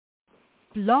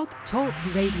Blog Talk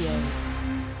Radio.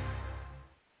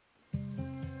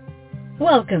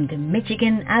 Welcome to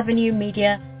Michigan Avenue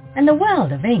Media and the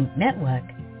World of Ink Network.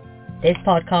 This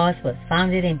podcast was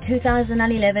founded in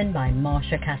 2011 by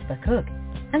Marsha Casper Cook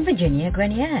and Virginia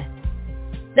Grenier.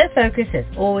 Their focus has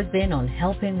always been on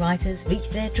helping writers reach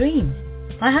their dreams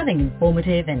by having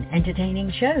informative and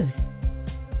entertaining shows.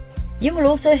 You will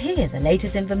also hear the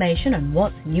latest information on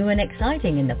what's new and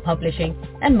exciting in the publishing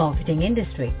and marketing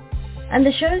industry. And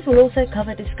the shows will also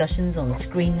cover discussions on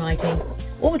screenwriting,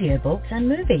 audiobooks and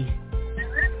movies.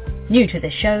 New to the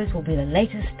shows will be the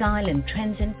latest style and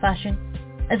trends in fashion,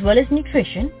 as well as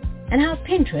nutrition and how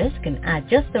Pinterest can add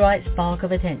just the right spark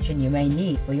of attention you may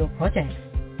need for your projects.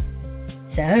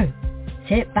 So,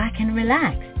 sit back and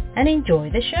relax and enjoy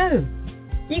the show.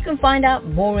 You can find out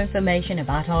more information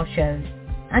about our shows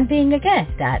and being a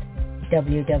guest at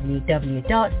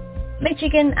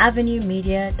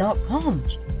www.michiganavenuemedia.com.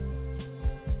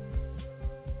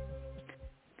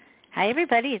 Hi,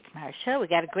 everybody. It's Marsha. We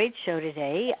got a great show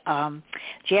today.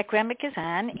 Jack Remick is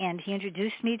on, and he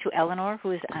introduced me to Eleanor,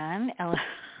 who is on,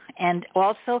 and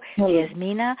also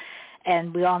Yasmina.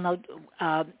 And we all know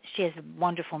she has a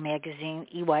wonderful magazine,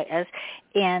 EYS.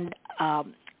 And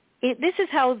this is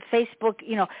how Facebook,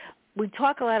 we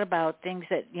talk a lot about things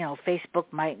that,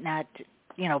 Facebook might not,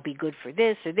 be good for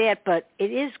this or that, but it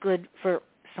is good for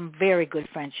some very good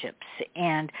friendships.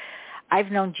 And I've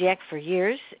known Jack for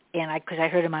years, and because I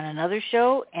heard him on another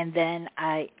show, and then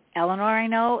Eleanor I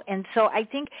know, and so I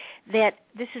think that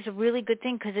this is a really good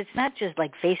thing because it's not just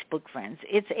like Facebook friends.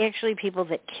 It's actually people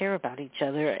that care about each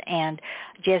other, and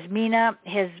Jasmina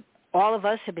all of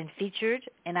us have been featured,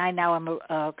 and I now am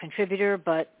a contributor,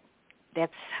 but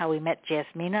that's how we met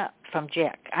Jasmina from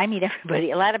Jack. I meet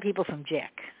everybody, a lot of people from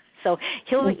Jack. So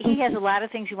he has a lot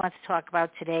of things he wants to talk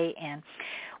about today, and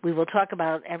we will talk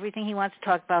about everything he wants to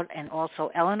talk about, and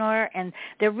also Eleanor. And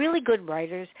they're really good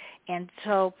writers, and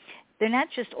so they're not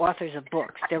just authors of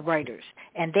books, they're writers,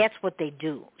 and that's what they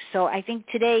do. So I think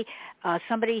today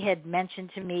somebody had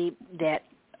mentioned to me that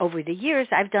over the years,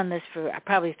 I've done this for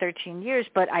probably 13 years,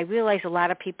 but I realize a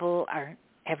lot of people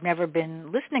have never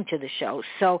been listening to the show.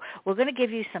 So we're going to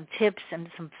give you some tips and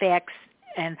some facts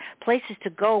and places to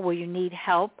go where you need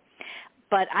help.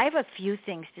 But I have a few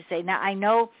things to say. Now, I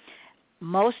know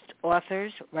most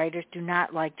authors, writers, do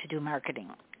not like to do marketing.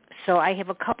 So I have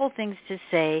a couple things to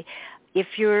say.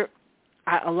 A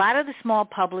lot of the small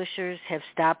publishers have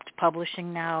stopped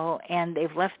publishing now, and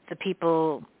they've left the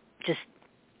people just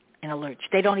in a lurch.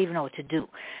 They don't even know what to do.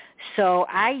 So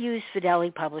I use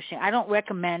Fidelity Publishing. I don't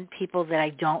recommend people that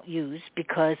I don't use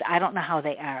because I don't know how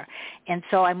they are. And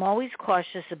so I'm always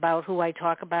cautious about who I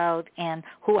talk about and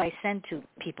who I send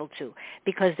people to,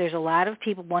 because there's a lot of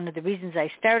people. One of the reasons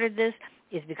I started this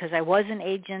is because I was an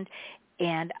agent,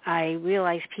 and I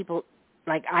realized people,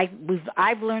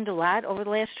 I've learned a lot over the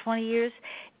last 20 years,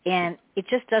 and it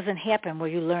just doesn't happen where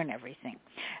you learn everything.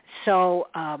 So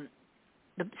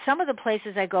some of the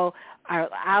places I go are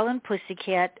Owl and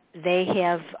Pussycat. They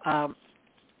have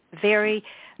very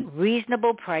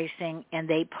reasonable pricing, and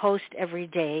they post every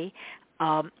day.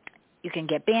 You can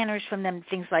get banners from them,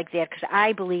 things like that, because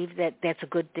I believe that that's a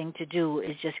good thing to do,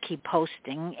 is just keep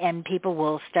posting, and people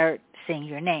will start saying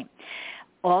your name.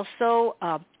 Also,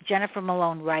 Jennifer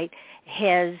Malone Wright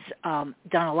has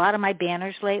done a lot of my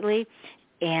banners lately,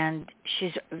 and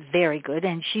she's very good,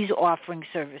 and she's offering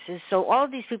services. So all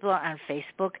of these people are on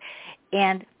Facebook.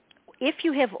 And if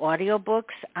you have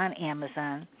audiobooks on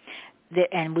Amazon,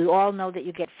 and we all know that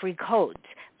you get free codes,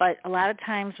 but a lot of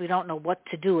times we don't know what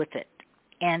to do with it.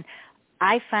 And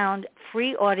I found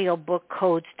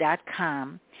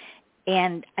freeaudiobookcodes.com,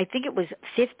 and I think it was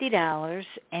 $50,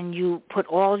 and you put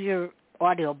all your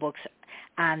audiobooks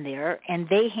on there, and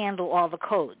they handle all the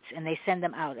codes, and they send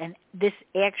them out. And this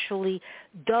actually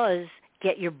does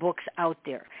get your books out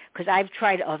there, because I've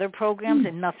tried other programs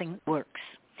and nothing works.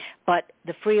 But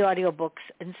the free audiobooks,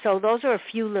 and so those are a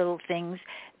few little things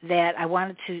that I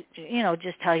wanted to,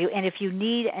 just tell you. And if you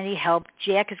need any help,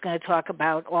 Jack is going to talk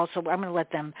about also, I'm going to let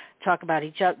them talk about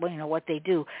each other, what they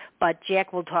do. But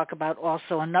Jack will talk about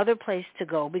also another place to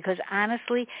go, because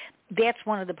honestly, that's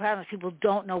one of the problems. People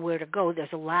don't know where to go.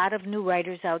 There's a lot of new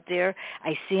writers out there.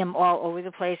 I see them all over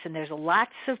the place, and there's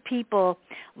lots of people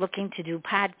looking to do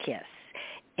podcasts.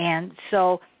 And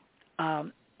so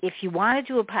if you want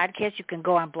to do a podcast, you can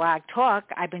go on Blog Talk.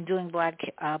 I've been doing Blog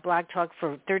Talk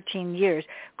for 13 years,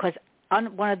 because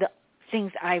one of the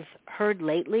things I've heard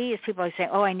lately is people are saying,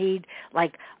 I need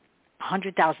like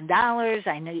 $100,000.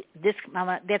 I need this.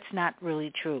 That's not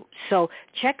really true. So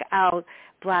check out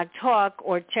Blog Talk,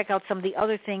 or check out some of the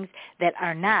other things that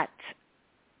are not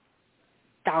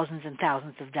thousands and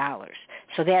thousands of dollars.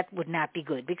 So that would not be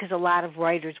good, because a lot of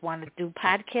writers want to do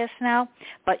podcasts now,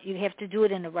 but you have to do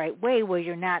it in the right way where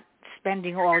you're not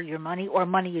spending all your money or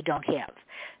money you don't have.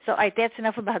 So all right, that's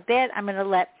enough about that. I'm going to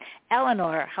let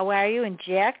Eleanor, how are you, and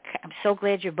Jack, I'm so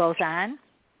glad you're both on.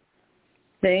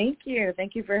 Thank you.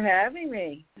 Thank you for having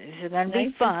me. This is going to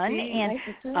be fun. And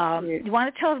you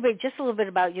want to tell everybody just a little bit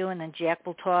about you, and then Jack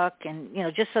will talk, and,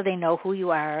 just so they know who you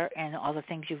are and all the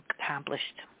things you've accomplished.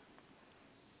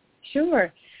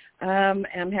 Sure.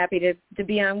 I'm happy to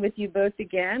be on with you both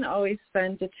again. Always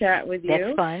fun to chat with you.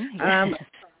 That's fun.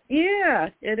 Yeah,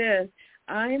 it is.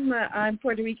 I'm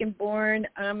Puerto Rican born.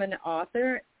 I'm an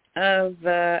author of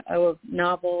a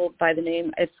novel by the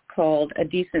name, it's called A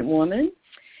Decent Woman.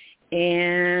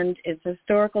 And it's a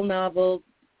historical novel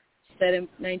set in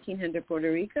 1900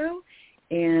 Puerto Rico.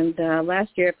 And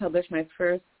last year I published my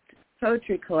first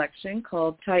poetry collection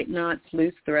called Tight Knots,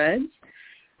 Loose Threads,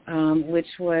 which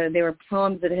they were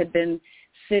poems that had been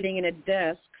sitting in a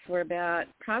desk for about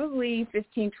probably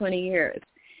 15, 20 years.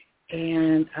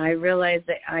 And I realized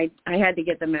that I had to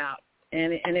get them out.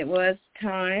 And it was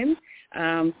time.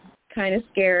 Kind of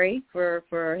scary for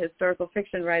a historical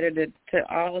fiction writer to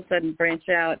all of a sudden branch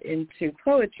out into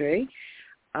poetry,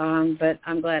 but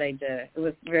I'm glad I did. It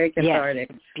was very cathartic.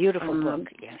 Yes, beautiful book.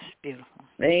 Yes, beautiful.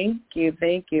 Thank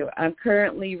you. I'm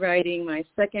currently writing my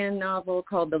second novel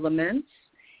called The Laments,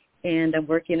 and I'm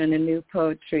working on a new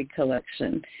poetry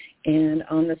collection. And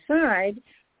on the side,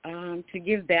 to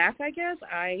give back, I guess,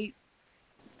 I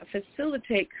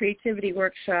facilitate creativity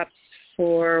workshops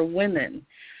for women.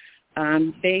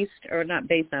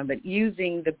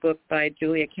 Using the book by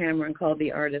Julia Cameron called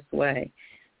The Artist's Way.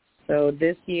 So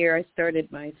this year I started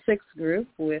my sixth group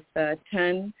with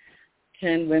 10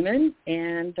 women,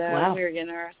 and we're in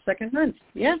our second month.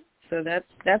 Yeah, so that's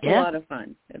a lot of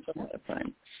fun. It's a lot of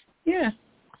fun. Yeah.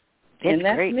 That's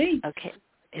that's great. Me. Okay,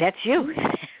 that's you.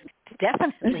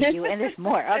 Definitely you, and there's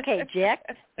more. Okay, Jack,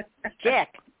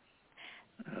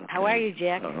 how are you,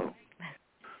 Jack?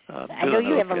 I know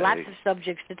you have lots of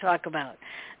subjects to talk about.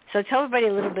 So tell everybody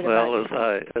a little bit about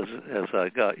yourself. As I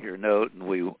got your note and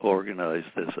we organized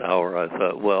this hour, I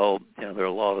thought, there are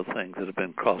a lot of things that have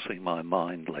been crossing my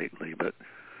mind lately, but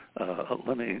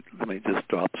let me just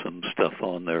drop some stuff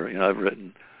on there.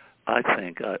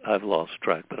 I've lost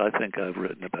track, but I think I've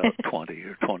written about 20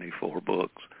 or 24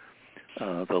 books.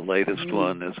 The latest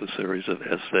one is a series of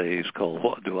essays called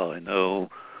What Do I Know?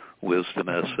 Wisdom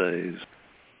Essays.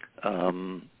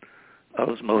 I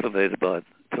was motivated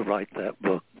to write that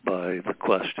book by the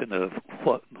question of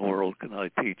what in the world can I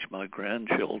teach my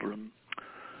grandchildren?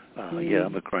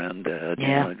 I'm a granddad.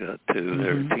 Yeah. I got two.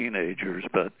 They're teenagers,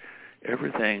 but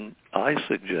everything I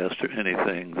suggest or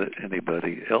anything that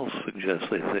anybody else suggests,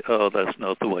 they say, "Oh, that's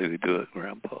not the way we do it,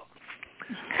 Grandpa."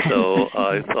 So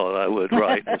I thought I would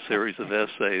write a series of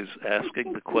essays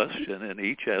asking the question in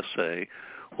each essay,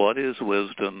 what is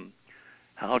wisdom?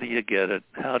 How do you get it?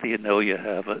 How do you know you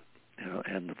have it?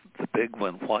 And the big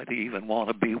one, why do you even want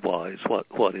to be wise?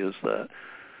 What is that?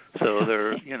 So there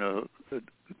are,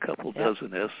 a couple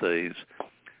dozen essays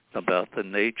about the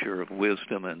nature of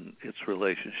wisdom and its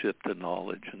relationship to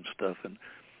knowledge and stuff. And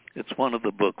it's one of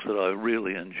the books that I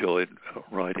really enjoyed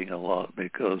writing a lot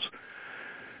because,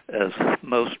 as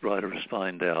most writers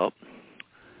find out,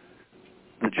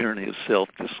 the journey of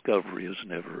self-discovery is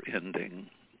never ending.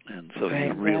 And so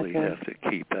you really have to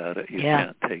keep at it. You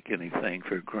can't take anything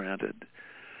for granted.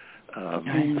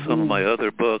 Some of my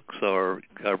other books are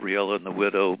Gabriella and the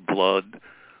Widow, Blood,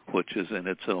 which is in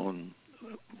its own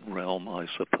realm, I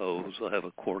suppose. I have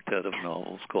a quartet of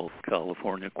novels called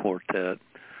California Quartet.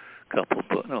 3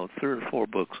 or 4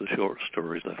 books of short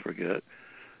stories, I forget.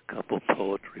 A couple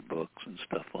poetry books and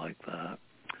stuff like that.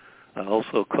 I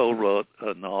also co-wrote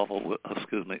a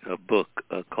book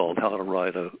called How to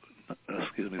Write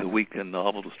The Weekend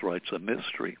Novelist Writes a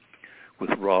Mystery with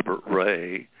Robert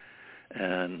Ray.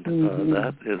 And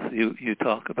that is, you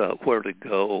talk about where to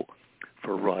go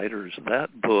for writers. That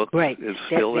book is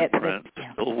still in print,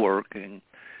 still working.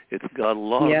 It's got a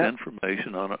lot of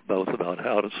information on it, both about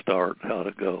how to start, how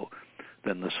to go.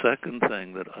 Then the second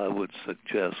thing that I would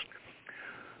suggest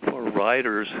for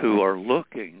writers who are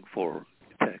looking for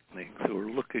techniques, who are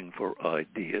looking for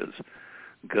ideas,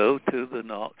 go to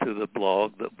the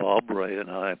blog that Bob Ray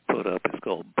and I put up. It's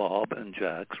called Bob and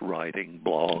Jack's Writing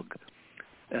Blog.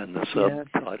 And the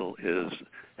subtitle is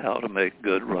How to Make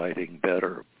Good Writing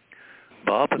Better.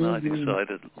 Bob and I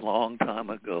decided a long time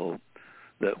ago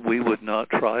that we would not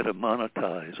try to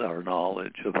monetize our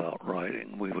knowledge about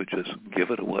writing. We would just give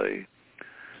it away.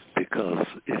 Because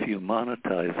if you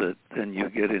monetize it, then you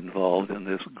get involved in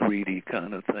this greedy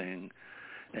kind of thing.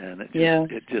 and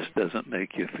it just doesn't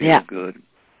make you feel good.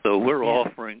 So we're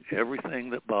offering everything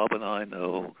that Bob and I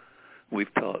know.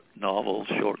 We've taught novels,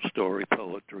 short story,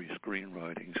 poetry,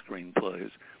 screenwriting, screenplays.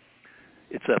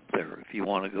 It's up there. If you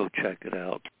want to go check it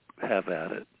out, have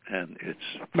at it, and it's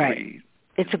free.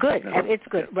 It's good. It's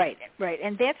good. Right.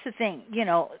 And that's the thing.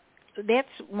 That's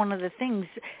one of the things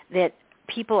that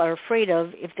people are afraid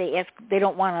of. If they ask, they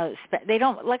don't want to spend. They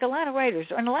don't, like a lot of writers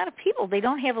and a lot of people. They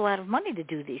don't have a lot of money to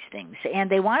do these things, and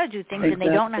they want to do things, and they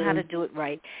don't know how to do it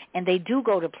right. And they do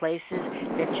go to places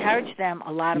that charge them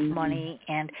a lot of money,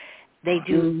 and they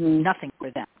do nothing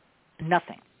for them.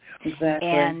 Nothing. Exactly.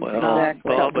 And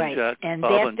Bob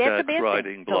and Jack's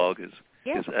writing blog is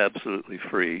absolutely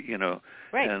free,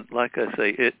 And like I say,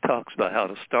 it talks about how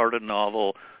to start a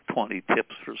novel, 20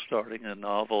 tips for starting a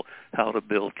novel, how to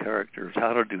build characters,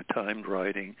 how to do timed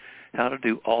writing, how to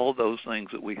do all those things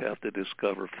that we have to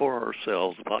discover for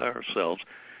ourselves, by ourselves,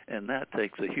 and that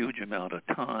takes a huge amount of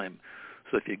time.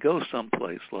 So if you go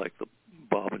someplace like the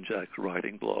Bob and Jack's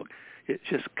writing blog, it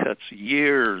just cuts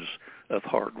years of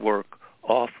hard work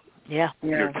off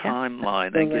your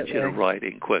timeline and gets you to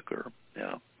writing quicker.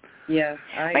 Yeah,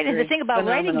 I agree. And the thing about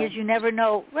writing is you never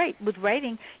know. Right, with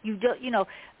writing, you don't.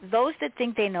 Those that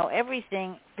think they know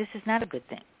everything, this is not a good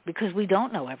thing because we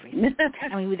don't know everything.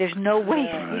 I mean, there's no way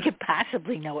we could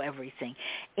possibly know everything,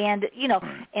 and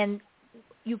and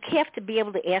you have to be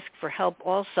able to ask for help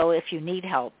also if you need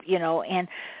help. And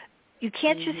you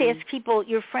can't just ask people,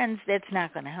 your friends. That's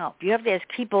not going to help. You have to ask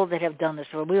people that have done this,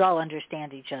 or we all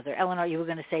understand each other. Eleanor, you were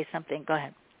going to say something. Go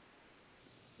ahead.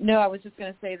 No, I was just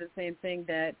going to say the same thing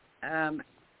that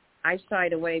I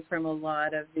shied away from a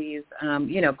lot of these,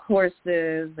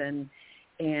 courses and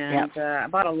I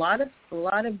bought a lot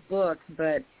of books,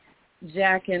 but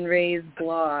Jack and Ray's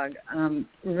blog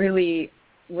really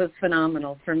was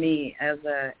phenomenal for me as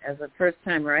a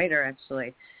first-time writer.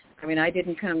 Actually, I mean, I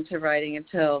didn't come to writing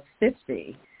until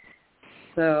 50,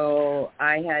 so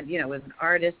I had was an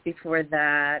artist before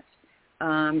that.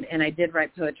 And I did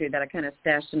write poetry that I kind of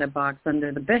stashed in a box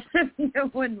under the bed. No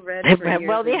one read it for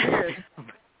years.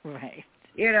 Right.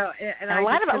 And a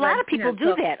lot of people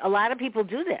do that. A lot of people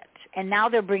do that, and now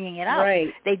they're bringing it out.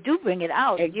 Right. They do bring it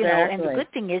out. Exactly. And the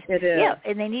good thing is,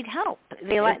 and they need help.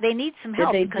 They need some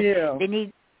help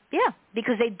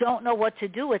because they don't know what to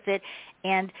do with it.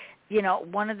 And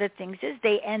one of the things is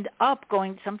they end up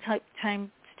going sometimes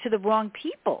to the wrong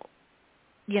people.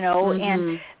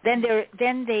 And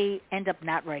then they end up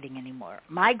not writing anymore.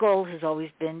 My goal has always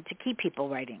been to keep people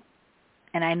writing.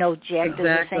 And I know Jack does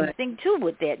the same thing, too,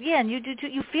 with that. Yeah, and you do, too.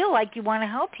 You feel like you want to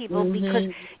help people because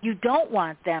you don't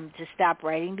want them to stop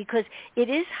writing because it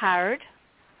is hard,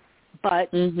 but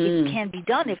it can be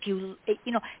done if you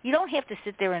don't have to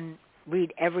sit there and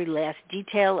read every last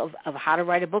detail of how to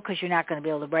write a book because you're not going to be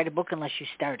able to write a book unless you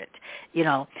start it,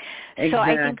 Exactly. So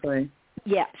I think,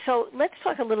 so let's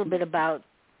talk a little bit about,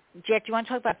 Jack, do you want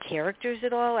to talk about characters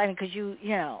at all? I mean, because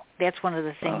that's one of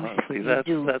the things you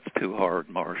do. That's too hard,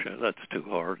 Marsha. That's too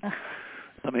hard.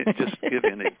 Let me just give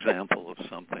you an example of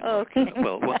something. Okay.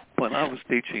 Well, when I was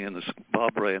teaching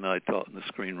Bob Ray and I taught in the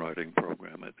screenwriting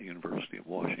program at the University of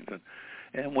Washington,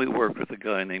 and we worked with a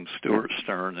guy named Stuart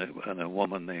Stern and a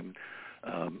woman named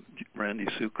Randy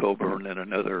Sue Coburn and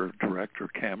another director,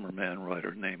 cameraman,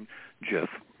 writer named Jeff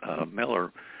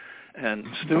Miller. And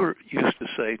Stuart used to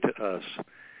say to us,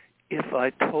 if I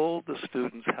told the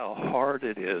students how hard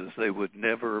it is, they would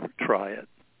never try it.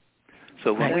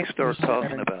 So when we start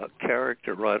talking about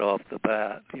character right off the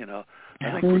bat,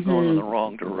 I think we're going in the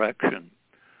wrong direction.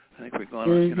 I think we're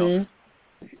going,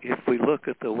 if we look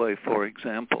at the way, for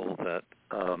example, that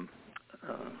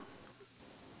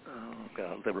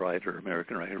the writer,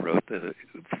 American writer, wrote that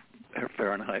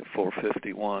Fahrenheit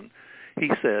 451. He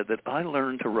said that I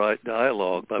learned to write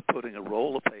dialogue by putting a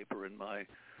roll of paper in my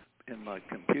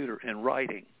computer and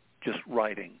writing, just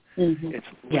writing. It's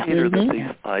later that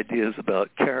these ideas about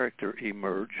character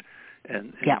emerge,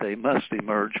 and they must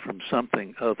emerge from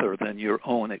something other than your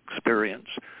own experience,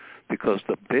 because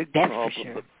the big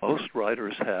problem that most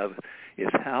writers have is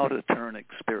how to turn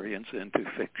experience into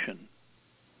fiction.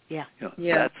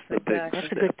 That's the big That's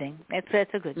step. a good thing.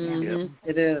 That's a good thing.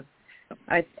 It is.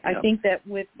 I think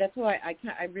that's why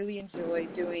I really enjoy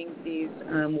doing these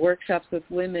workshops with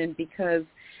women, because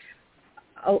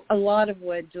a lot of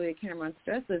what Julia Cameron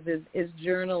stresses is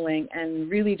journaling and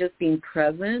really just being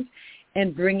present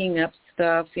and bringing up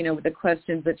stuff, with the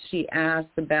questions that she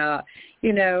asked about,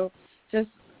 just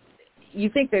you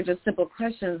think they're just simple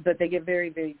questions, but they get very,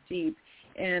 very deep.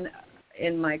 And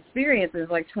in my experience,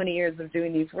 it's like 20 years of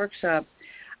doing these workshops,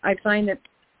 I find that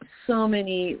so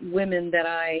many women that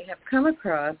I have come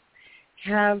across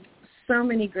have so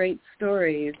many great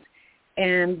stories,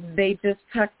 and they just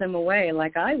tuck them away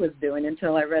like I was doing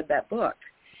until I read that book.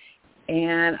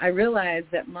 And I realized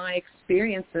that my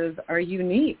experiences are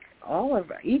unique,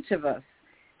 each of us.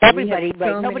 Everybody,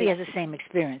 right? Nobody has the same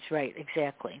experience, right?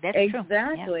 Exactly. That's true.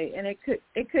 Exactly, yeah. And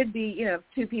it could be,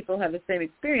 two people have the same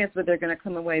experience, but they're going to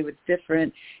come away with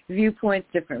different viewpoints,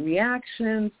 different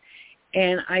reactions.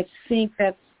 And I think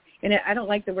that's, and I don't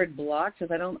like the word blocked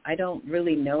because I don't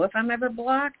really know if I'm ever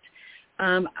blocked.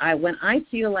 When I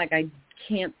feel like I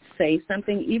can't say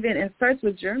something, even, and it starts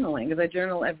with journaling, because I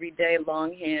journal every day,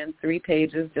 longhand, 3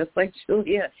 pages, just like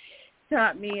Julia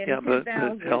taught me in 2000. But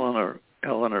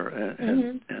Eleanor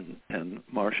and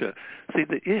Marsha, see,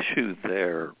 the issue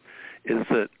there is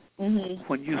that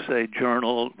when you say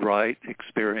journal, write,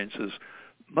 experiences,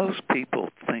 most people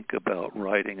think about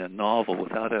writing a novel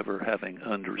without ever having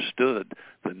understood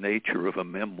the nature of a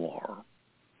memoir.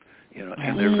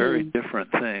 And they're very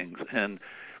different things. And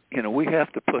we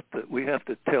have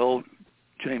to tell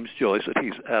James Joyce that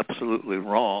he's absolutely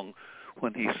wrong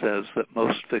when he says that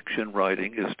most fiction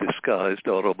writing is disguised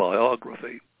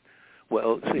autobiography.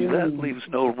 Well, see, that leaves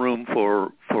no room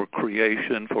for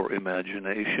creation, for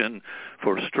imagination,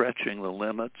 for stretching the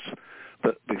limits.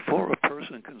 But before a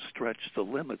person can stretch the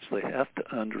limits, they have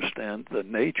to understand the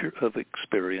nature of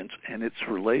experience and its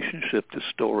relationship to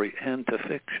story and to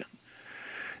fiction.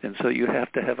 And so you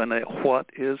have to have what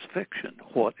is fiction?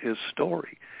 What is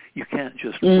story? You can't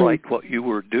just write what you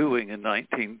were doing in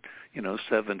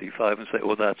 1975 and say,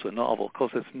 well, that's a novel,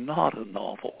 because it's not a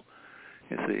novel.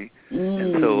 You see,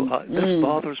 and so this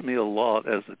bothers me a lot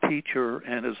as a teacher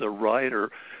and as a writer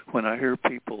when I hear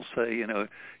people say,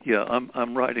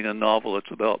 I'm writing a novel.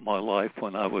 It's about my life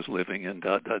when I was living in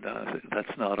da da da.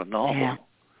 That's not a novel. Yeah.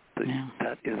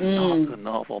 That is not a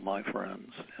novel, my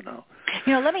friends.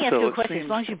 Let me ask you a question. As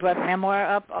long as you brought memoir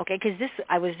up, okay? Because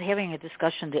I was having a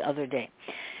discussion the other day.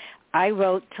 I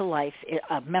wrote to life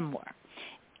a memoir,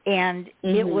 and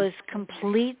it was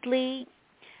completely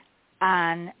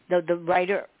on the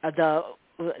writer, the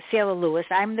Sailor Lewis.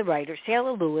 I'm the writer.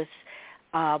 Sailor Lewis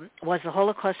was a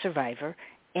Holocaust survivor,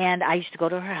 and I used to go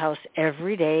to her house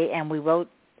every day, and we wrote,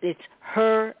 it's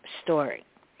her story.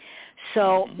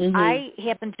 So I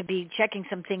happened to be checking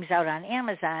some things out on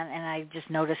Amazon, and I just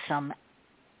noticed some,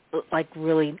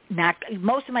 really not,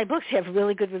 most of my books have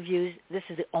really good reviews. This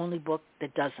is the only book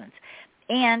that doesn't.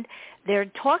 And they're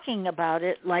talking about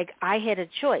it like I had a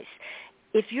choice.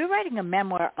 If you're writing a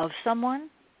memoir of someone,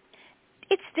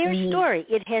 it's their story.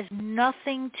 It has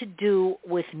nothing to do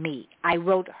with me. I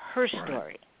wrote her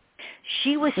story.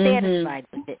 She was satisfied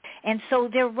with it. And so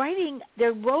they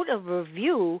wrote a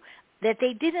review that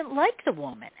they didn't like the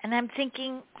woman. And I'm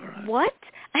thinking, what?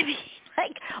 I mean,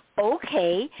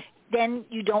 okay, then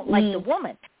you don't like the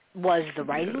woman. Was the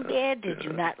writing bad? Did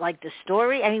you not like the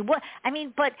story? I mean, what?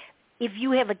 But if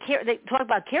you have they talk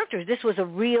about characters, this was a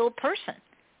real person.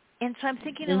 And so I'm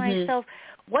thinking to myself,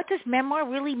 what does memoir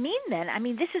really mean then? I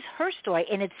mean, this is her story.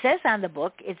 And it says on the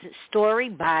book, it's a story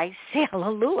by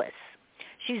Sailor Lewis.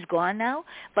 She's gone now.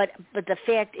 But the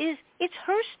fact is, it's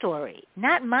her story,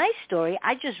 not my story.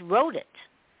 I just wrote it.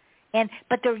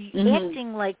 But they're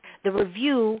acting like the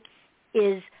review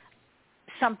is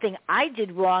something I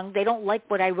did wrong. They don't like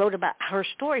what I wrote about her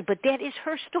story, but that is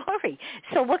her story.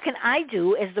 So what can I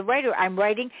do as the writer? I'm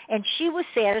writing, and she was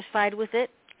satisfied with it.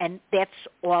 And that's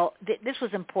all. This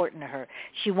was important to her.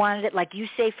 She wanted it, like you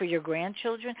say, for your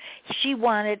grandchildren. She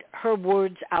wanted her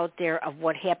words out there of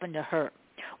what happened to her.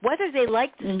 Whether they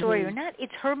like the story or not,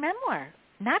 it's her memoir,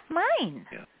 not mine.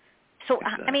 Yeah, so,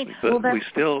 exactly. But we're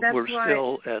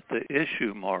still at the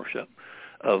issue, Marsha,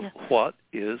 of what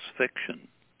is fiction,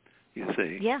 you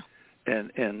see. Yeah. And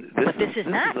this is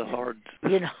a hard,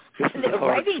 they're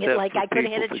writing it like I could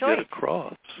have had a choice. Get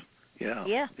across.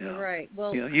 Yeah. Right.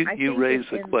 Well, you raise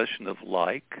the question of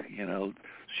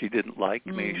she didn't like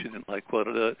me. She didn't like what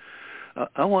it.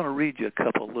 I want to read you a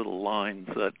couple little lines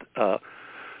that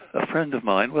a friend of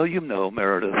mine. Well,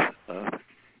 Meredith.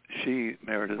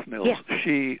 Meredith Mills. Yeah.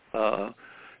 She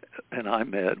and I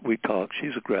met. We talked.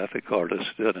 She's a graphic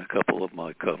artist. Did a couple of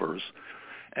my covers,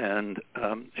 and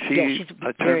turned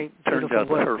out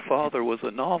that her father was a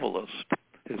novelist.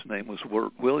 His name was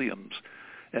Wirt Williams.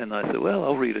 And I said, well,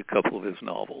 I'll read a couple of his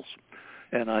novels.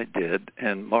 And I did.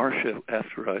 And Meredith,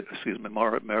 after I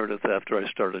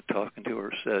started talking to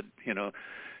her, said,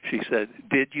 she said,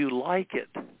 did you like it?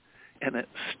 And it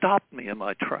stopped me in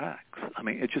my tracks. I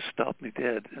mean, it just stopped me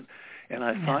dead. And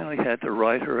I finally had to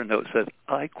write her a note that said,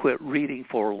 I quit reading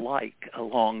for a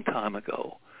long time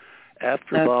ago.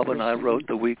 After Bob and I wrote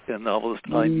The Weekend Novelist,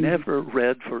 I never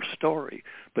read for story,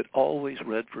 but always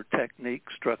read for technique,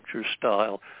 structure,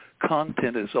 style,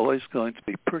 content is always going to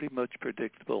be pretty much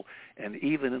predictable, and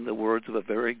even in the words of a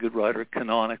very good writer,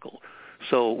 canonical.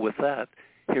 So with that,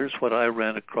 here's what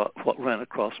ran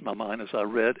across my mind as I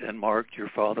read and marked your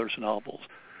father's novels.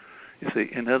 You see,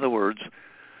 in other words,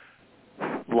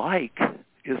 like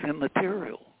is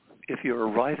immaterial. If you're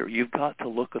a writer, you've got to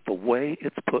look at the way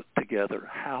it's put together,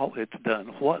 how it's done.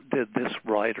 What did this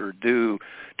writer do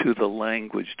to the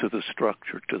language, to the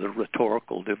structure, to the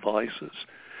rhetorical devices?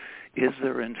 Is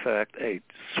there, in fact, a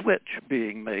switch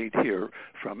being made here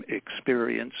from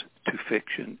experience to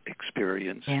fiction,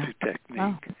 experience to technique?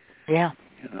 Oh. Yeah.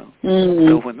 You know. Mm-hmm.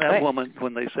 So when that woman,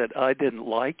 when they said, "I didn't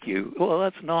like you," well,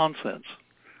 that's nonsense.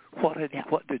 What did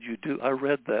you do? I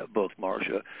read that book,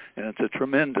 Marsha, and it's a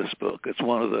tremendous book. It's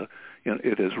one of the,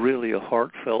 it is really a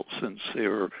heartfelt,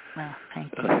 sincere. Well,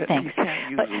 thank you. Thanks. You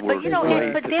can't use the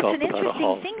word but that's an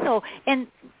interesting thing, though,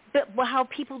 but how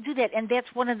people do that, and that's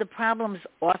one of the problems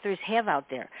authors have out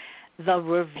there, the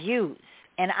reviews.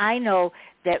 And I know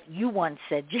that you once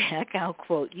said, Jack, I'll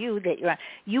quote you, that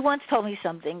you once told me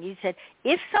something. You said,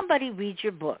 if somebody reads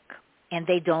your book and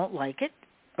they don't like it,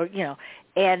 or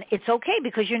and it's okay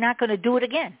because you're not going to do it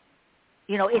again.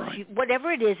 It's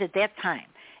whatever it is at that time,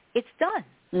 it's done.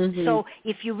 Mm-hmm. So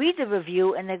if you read the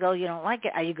review and they go, you don't like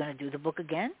it, are you going to do the book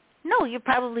again? No, you're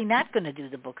probably not going to do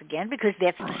the book again because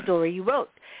that's the story you wrote.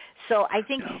 So I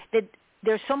think that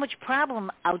there's so much problem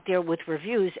out there with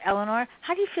reviews. Eleanor,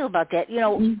 how do you feel about that?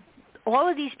 All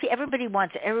of these people, everybody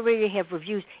wants everybody to have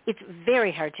reviews. It's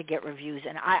very hard to get reviews.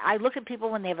 And I look at people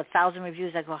when they have 1,000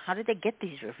 reviews, I go, how did they get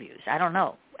these reviews? I don't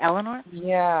know. Eleanor?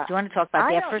 Yeah. Do you want to talk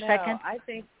about that for a second? I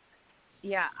think,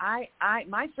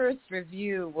 my first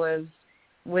review was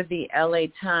with the LA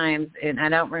Times, and I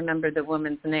don't remember the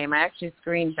woman's name. I have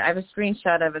a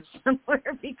screenshot of it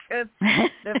somewhere because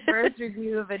the first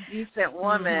review of A Decent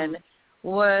Woman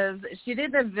was, she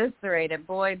didn't eviscerate it,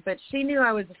 but she knew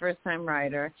I was a first-time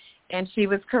writer, and she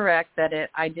was correct that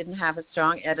I didn't have a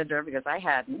strong editor because I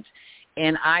hadn't,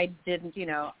 and I didn't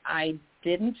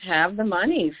have the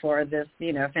money for this,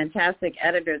 fantastic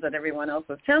editors that everyone else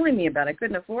was telling me about. I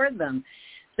couldn't afford them.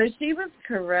 So she was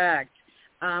correct,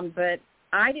 but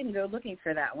I didn't go looking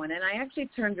for that one, and I actually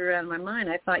turned around in my mind.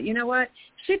 I thought, you know what?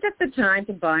 She took the time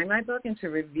to buy my book and to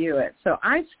review it, so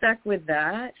I stuck with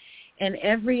that. And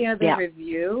every other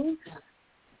review,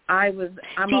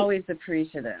 I'm always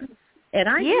appreciative. And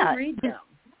I do read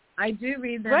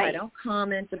them. Right. I don't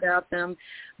comment about them.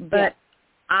 But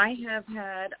I have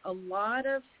had a lot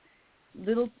of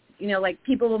little, like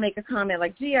people will make a comment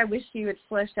like, gee, I wish you had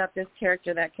fleshed out this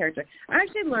character, that character. I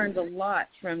actually learned a lot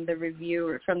from the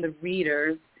reviewer, from the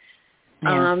readers.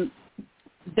 Yeah.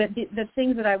 The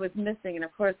things that I was missing. And,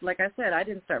 of course, like I said, I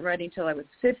didn't start writing until I was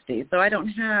 50. So I don't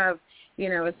have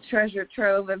a treasure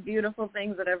trove of beautiful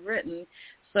things that I've written.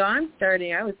 So I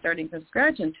was starting from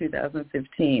scratch in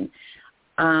 2015.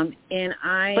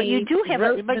 But you do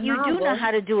know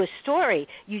how to do a story.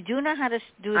 You do know how to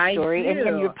do a story. And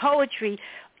in your poetry,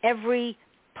 every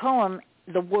poem,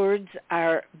 the words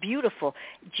are beautiful.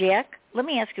 Jack, let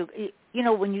me ask you,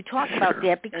 when you talk about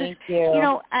that, because,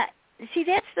 see,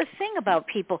 that's the thing about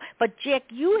people. But, Jack,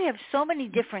 you have so many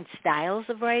different styles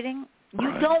of writing.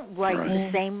 You don't write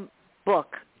the same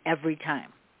book every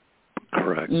time.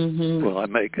 Correct. Mm-hmm. Well, I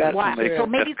make that. So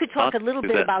maybe you could talk a little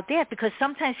bit about that, because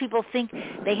sometimes people think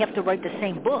they have to write the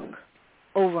same book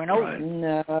over and over. Right.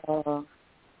 No.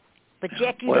 But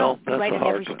Jack, you don't write in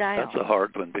every style. That's a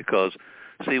hard one because,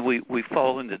 see, we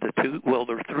fall into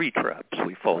there are three traps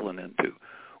we've fallen into.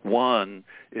 One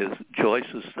is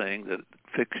Joyce's thing that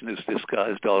fiction is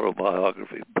disguised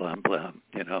autobiography, blam, blam,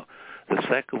 The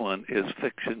second one is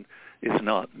fiction is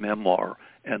not memoir.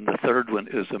 And the third one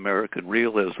is American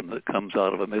realism that comes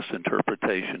out of a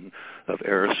misinterpretation of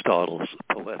Aristotle's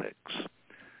Poetics.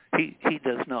 He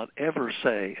does not ever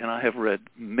say, and I have read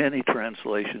many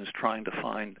translations trying to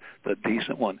find the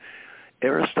decent one,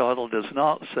 Aristotle does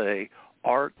not say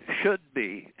art should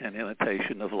be an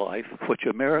imitation of life, which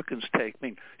Americans take,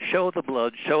 show the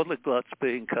blood, show the guts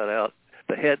being cut out,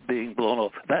 the head being blown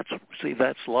off. That's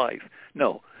life.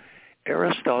 No.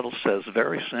 Aristotle says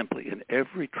very simply in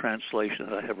every translation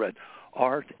that I have read,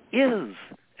 art is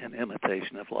an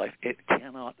imitation of life. It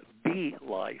cannot be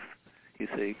life, you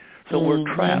see. So we're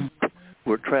trapped.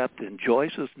 We're trapped in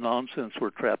Joyce's nonsense. We're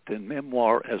trapped in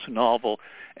memoir as novel,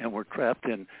 and we're trapped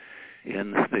in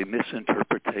the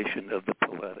misinterpretation of the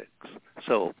Poetics.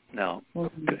 So now,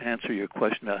 to answer your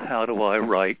question about how do I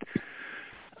write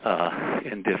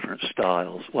in different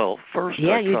styles, well, first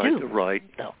I try to write...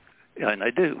 And I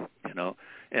do,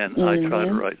 And I try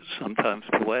to write sometimes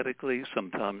poetically,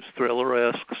 sometimes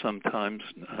thriller-esque, sometimes,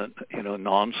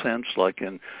 nonsense, like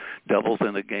in Devils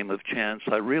in a Game of Chance.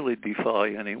 I really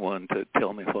defy anyone to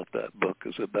tell me what that book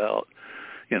is about.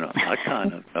 I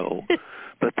kind of know.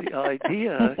 But the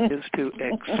idea is to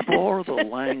explore the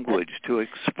language, to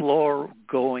explore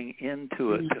going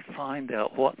into it, to find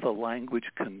out what the language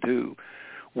can do.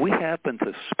 We happen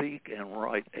to speak and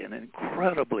write an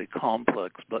incredibly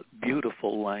complex but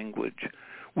beautiful language.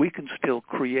 We can still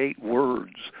create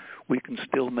words. We can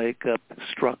still make up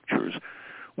structures.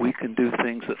 We can do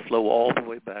things that flow all the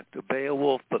way back to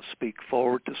Beowulf but speak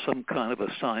forward to some kind of a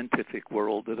scientific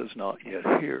world that is not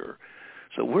yet here.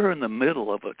 So we're in the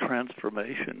middle of a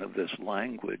transformation of this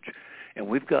language, and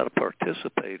we've got to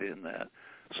participate in that.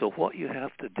 So what you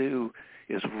have to do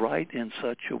is write in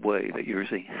such a way that you're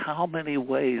saying, how many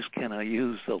ways can I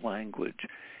use the language?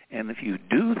 And if you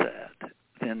do that,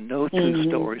 then no two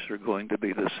stories are going to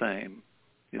be the same.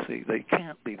 You see, they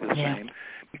can't be the same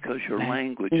because your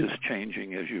language is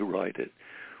changing as you write it.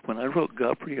 When I wrote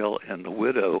Gabrielle and the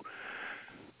Widow,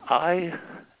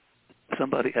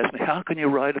 somebody asked me, how can you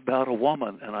write about a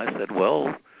woman? And I said,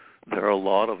 well, there are a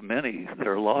lot of me's,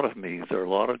 there are a lot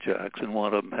of Jacks, and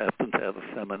one of them happened to have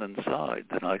a feminine side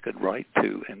that I could write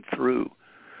to and through.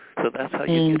 So that's how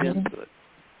you get into it.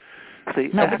 See,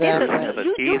 no, but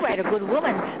you do write a good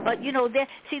woman, but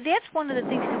that's one of the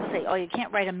things people say. Oh, you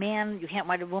can't write a man, you can't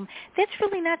write a woman. That's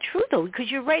really not true, though, because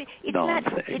you're right. It's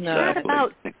not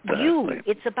about you.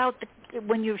 It's about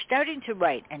when you're starting to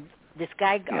write, and this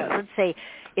guy, let's say,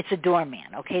 it's a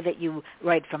doorman, okay, that you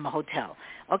write from a hotel,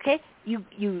 okay.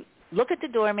 You look at the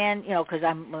doorman, because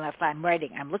if I'm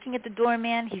writing, I'm looking at the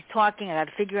doorman. He's talking. I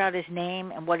got to figure out his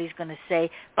name and what he's going to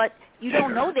say, but you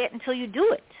don't know that until you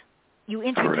do it. You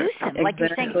introduce him, like you're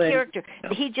saying, a character.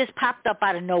 He just popped up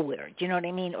out of nowhere. Do you know what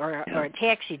I mean? Or a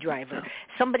taxi driver.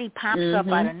 Somebody pops up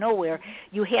out of nowhere.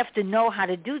 You have to know how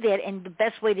to do that, and the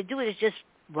best way to do it is just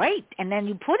write, and then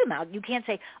you put him out. You can't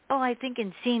say, oh, I think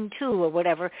in scene 2 or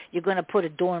whatever, you're going to put a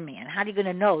doorman. How are you going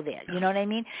to know that? You know what I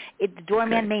mean? The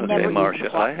doorman may never Marsha,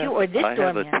 even talk to you, or this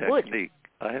doorman would.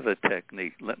 I have a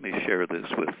technique. Let me share this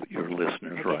with your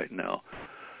listeners right now.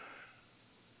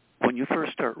 When you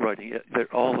first start writing, there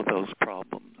are all of those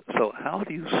problems. So how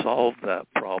do you solve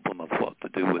that problem of what to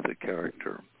do with a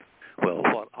character? Well,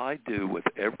 what I do with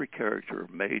every character,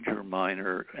 major,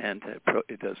 minor, and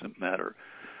it doesn't matter,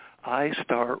 I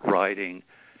start writing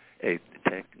a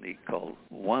technique called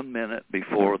 1 minute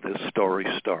before this story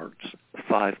starts,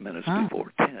 5 minutes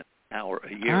before, 10, an hour,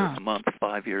 a year, a month,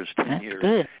 5 years, 10 years.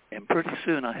 Good. And pretty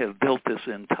soon I have built this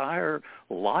entire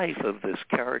life of this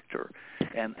character.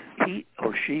 And he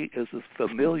or she is as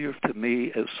familiar to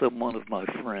me as some one of my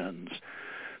friends.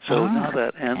 So now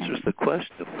that answers the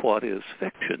question of what is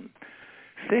fiction.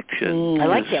 Fiction I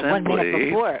like is that 1 minute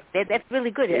before. That's really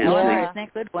good. Isn't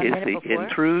that good? 1 minute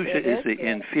before. Is the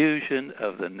infusion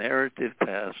of the narrative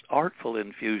past, artful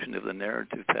infusion of the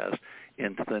narrative past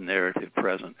into the narrative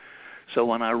present. So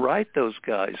when I write those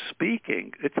guys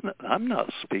speaking, I'm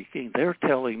not speaking. They're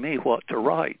telling me what to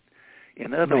write.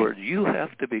 In other words, you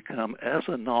have to become, as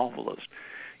a novelist,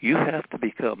 you have to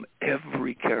become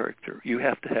every character. You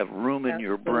have to have room in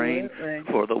your brain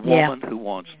for the woman who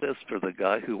wants this, for the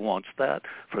guy who wants that,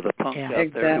 for the punk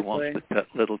out there who wants to cut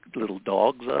little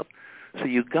dogs up. So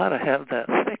you've got to have that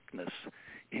thickness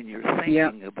in your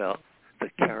thinking about the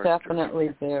character. You definitely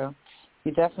do.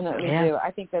 You definitely do.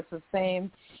 I think that's the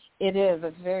same. It is.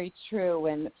 It's very true.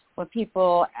 When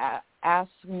people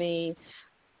ask me,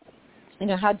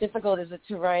 how difficult is it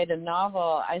to write a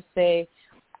novel, I say,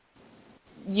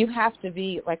 you have to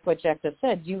be, like what Jack just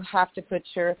said, you have to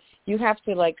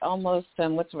like almost,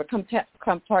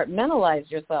 compartmentalize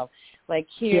yourself. Like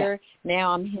here,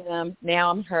 now I'm him,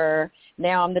 now I'm her,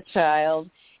 now I'm the child.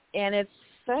 And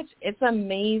it's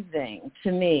amazing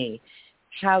to me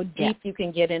how deep you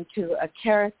can get into a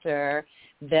character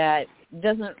that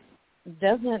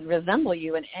doesn't resemble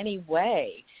you in any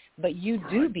way, but you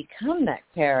do become that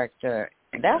character.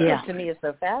 That's what to me is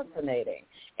so fascinating.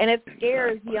 And it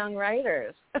scares young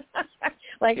writers.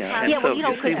 Because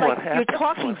you're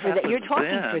talking for them. You're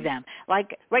talking for them.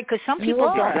 Like, right, because some people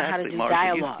don't know how to do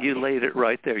dialogue. You laid it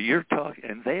right there. You're talking,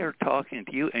 and they are talking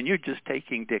to you, and you're just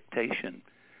taking dictation.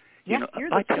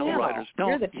 I tell writers,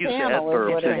 don't use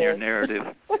adverbs in your narrative.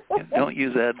 Don't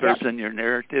use adverbs in your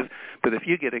narrative. But if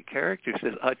you get a character who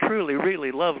says, "I truly,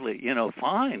 really lovely,"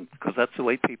 fine, because that's the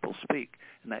way people speak,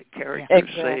 and that character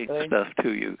is saying stuff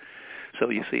to you. So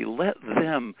you see, let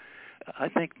them. I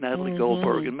think Natalie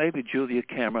Goldberg and maybe Julia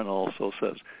Cameron also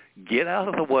says, get out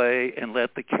of the way and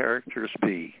let the characters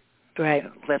be. Right.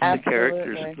 Let the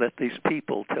characters, let these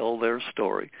people tell their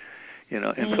story.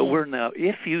 And so we're now,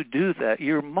 if you do that,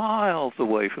 you're miles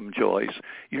away from Joyce,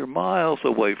 you're miles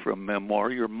away from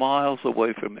memoir, you're miles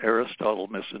away from Aristotle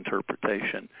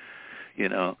misinterpretation,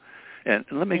 And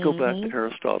let me go back to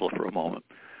Aristotle for a moment.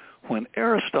 When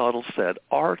Aristotle said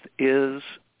art is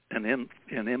an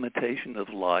imitation of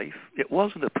life, it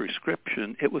wasn't a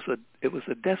prescription, it was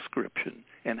a description.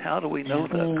 And how do we know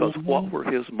that? Because what were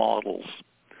his models?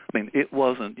 I mean, it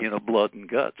wasn't, blood and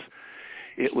guts.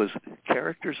 It was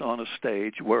characters on a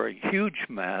stage wearing huge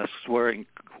masks, wearing,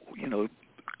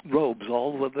 robes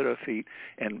all over their feet,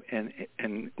 and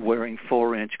wearing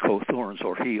 4-inch cothorns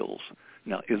or heels.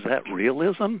 Now, is that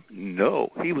realism? No.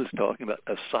 He was talking about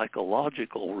a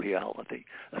psychological reality,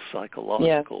 a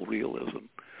psychological realism.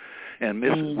 And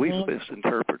we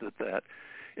misinterpreted that.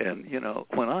 And,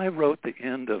 when I wrote the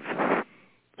end of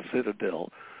Citadel,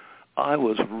 I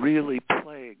was really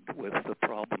plagued with the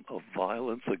problem of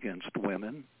violence against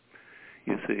women,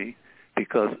 you see,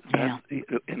 because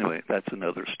anyway, that's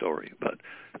another story. But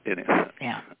anyway,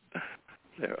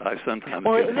 I sometimes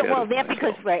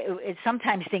because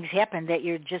sometimes things happen that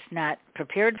you're just not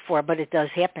prepared for, but it does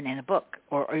happen in a book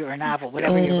or a novel,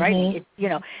 whatever you're writing,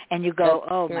 and you go,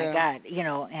 that's true. My God,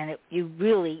 and you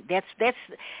really, that's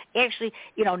actually,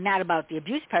 not about the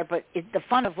abuse part, but the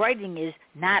fun of writing is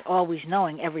not always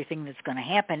knowing everything that's going to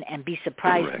happen and be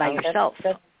surprised by yourself.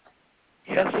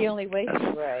 That's the only way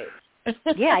to write.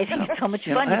 Yeah, I think it's so much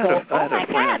fun. You go, oh my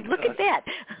God, look at that!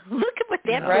 Look at what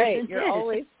that person did. You're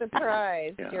always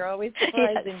surprised. You're always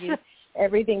surprised, and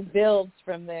everything builds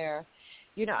from there.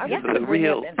 The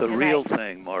real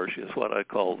thing, Marsha, is what I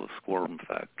call the squirm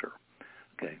factor.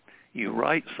 Okay, you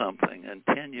write something, and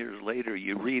 10 years later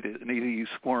you read it, and either you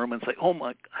squirm and say, "Oh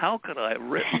my, how could I have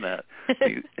written that?"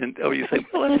 or you say,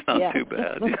 "Well, that's not too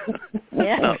bad.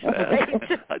 That's not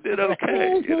bad. I did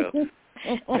okay."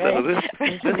 So this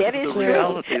is the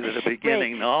reality that a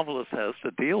beginning novelist has to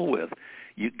deal with.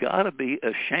 You got to be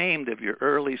ashamed of your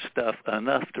early stuff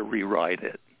enough to rewrite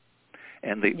it.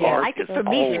 And the art I think is for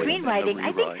me, always screenwriting, in the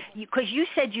rewrite. I think, because you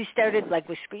said you started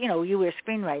with, you were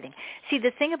screenwriting. See, the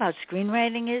thing about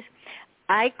screenwriting is,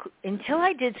 until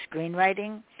I did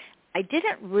screenwriting, I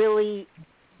didn't really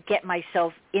get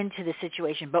myself into the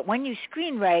situation. But when you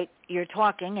screenwrite, you're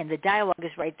talking, and the dialogue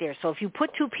is right there. So if you put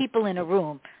two people in a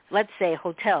room, let's say a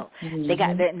hotel, and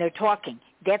they're talking.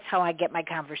 That's how I get my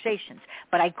conversations.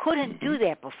 But I couldn't do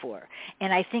that before.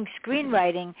 And I think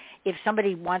screenwriting, if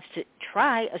somebody wants to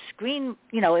try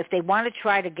if they want to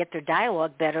try to get their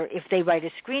dialogue better, if they write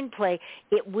a screenplay,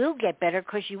 it will get better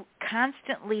because you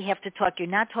constantly have to talk. You're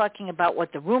not talking about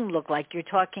what the room looked like. You're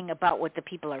talking about what the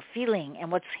people are feeling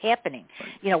and what's happening,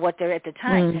 what they're at the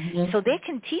time. So they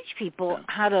can teach people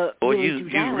how to really do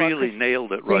dialogue. You really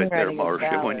nailed it right there,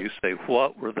 Marsha, when you say,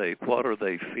 what are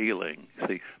they feeling?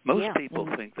 See, most people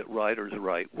think that writers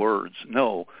write words.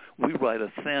 No, we write a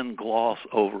thin gloss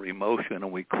over emotion,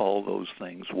 and we call those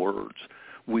things words.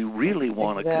 We really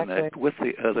want to connect with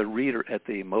the other reader at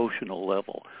the emotional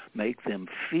level, make them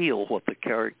feel what the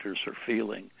characters are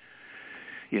feeling.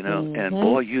 And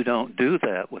boy, you don't do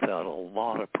that without a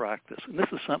lot of practice. And this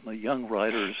is something that young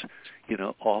writers,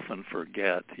 often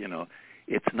forget.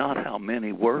 It's not how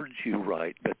many words you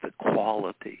write, but the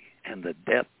quality and the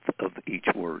depth of each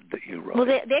word that you write. Well,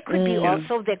 that could be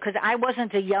also that, because I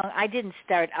wasn't I didn't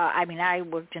start, I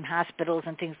worked in hospitals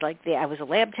and things like that. I was a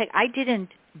lab tech. I didn't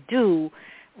do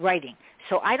writing.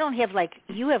 So I don't have,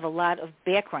 you have a lot of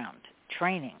background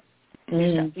training,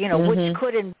 which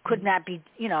could not be,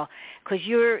 because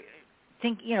you're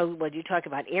when you talk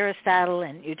about Aristotle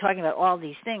and you're talking about all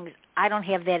these things, I don't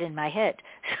have that in my head.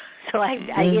 So I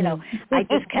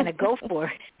just kind of go for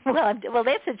it. Well,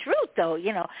 that's the truth, though.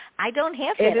 I don't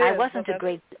have that. I wasn't a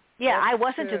great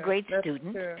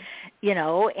student,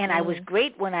 and I was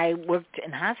great when I worked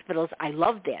in hospitals. I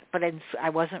loved that, but I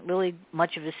wasn't really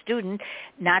much of a student.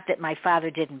 Not that my father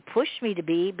didn't push me to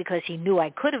be, because he knew I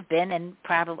could have been, and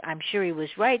probably I'm sure he was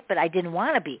right, but I didn't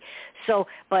want to be. So,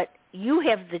 but you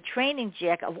have the training,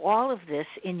 Jack, of all of this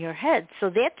in your head, so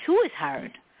that too is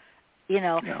hard.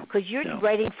 Because you're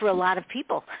writing for a lot of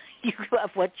people of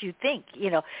what you think,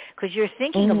 because you're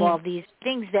thinking of all these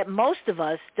things that most of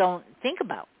us don't think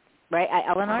about, right?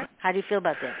 Eleanor, how do you feel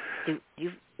about that?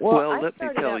 Well, let me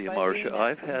tell you, Marsha,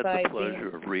 I've had the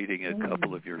pleasure of reading a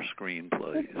couple of your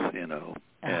screenplays,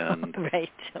 and right.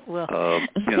 Well,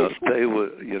 they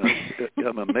were,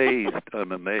 I'm amazed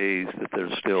that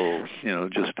they're still,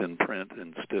 just in print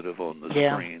instead of on the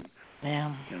screen.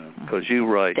 Yeah. Because you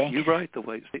write the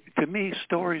way. To me,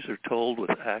 stories are told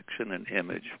with action and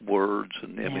image, words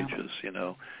and images,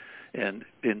 And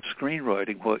in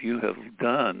screenwriting, what you have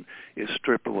done is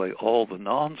strip away all the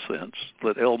nonsense.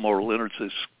 Let Elmore Leonard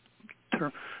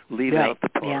leave out the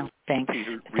part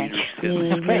readers can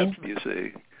skip, you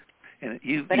see. And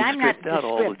but I'm not the out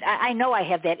all script. I know I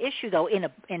have that issue, though.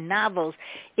 In novels,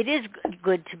 it is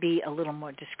good to be a little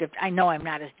more descriptive. I know I'm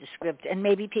not as descriptive, and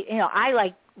maybe I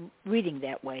like reading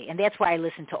that way, and that's why I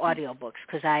listen to audiobooks,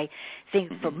 because I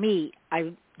think for me,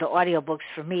 the audiobooks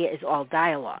for me is all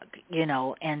dialogue,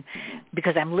 and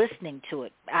because I'm listening to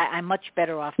it, I'm much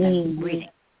better off than reading.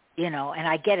 And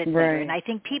I get it better. And I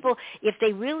think people, if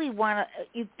they really want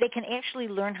to, they can actually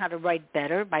learn how to write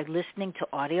better by listening to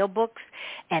audiobooks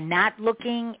and not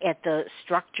looking at the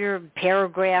structure,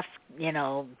 paragraph,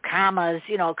 commas,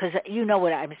 because you know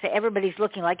what I'm saying. Everybody's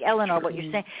looking like Eleanor, what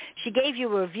you're saying. She gave you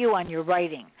a review on your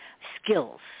writing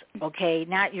skills, okay,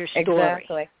 not your story.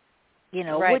 Exactly.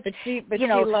 But she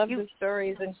loved the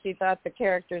stories, and she thought the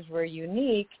characters were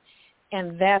unique,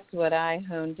 and that's what I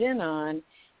honed in on.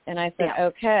 And I said,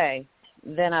 okay,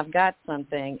 then I've got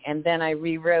something. And then I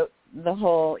rewrote the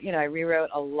whole, I rewrote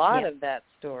a lot of that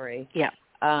story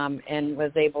and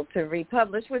was able to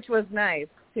republish, which was nice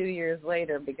 2 years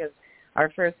later because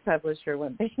our first publisher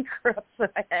went bankrupt. So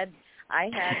I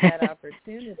had that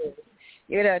opportunity,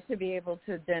 to be able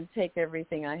to then take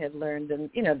everything I had learned and,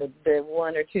 the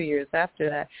 1 or 2 years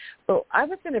after that. But I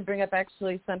was going to bring up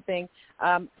actually something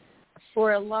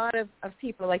for a lot of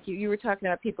people, like you were talking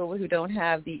about people who don't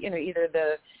have the, either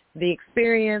the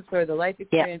experience or the life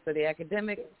experience or the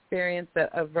academic experience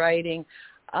of writing.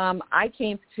 I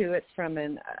came to it from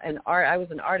an art. I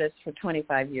was an artist for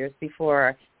 25 years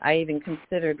before I even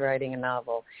considered writing a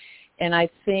novel. And I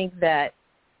think that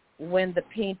when the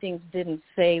paintings didn't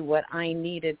say what I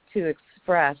needed to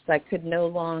express, I could no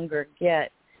longer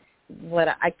get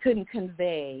I couldn't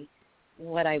convey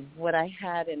what I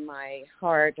had in my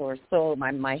heart or soul,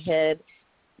 my head.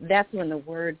 That's when the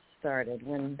words started,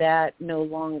 when that no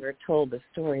longer told the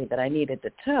story that I needed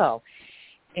to tell.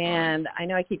 And I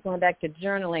know I keep going back to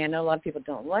journaling. I know a lot of people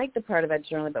don't like the part about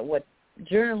journaling, but what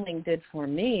journaling did for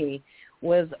me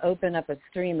was open up a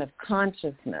stream of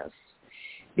consciousness,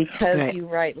 because you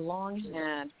write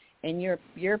longhand and your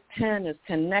pen is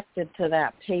connected to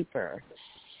that paper.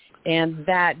 And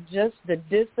that just the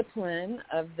discipline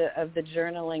of the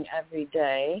journaling every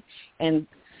day and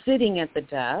sitting at the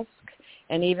desk,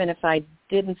 and even if I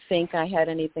didn't think I had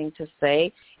anything to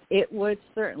say, it would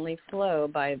certainly flow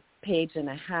by a page and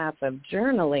a half of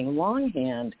journaling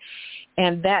longhand.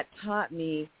 And that taught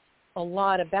me a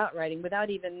lot about writing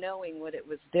without even knowing what it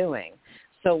was doing.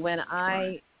 So when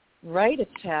I write a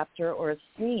chapter or a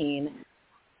scene,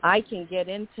 I can get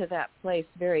into that place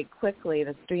very quickly,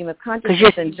 the stream of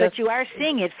consciousness. But you are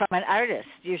seeing it from an artist.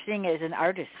 You're seeing it as an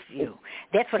artist's view.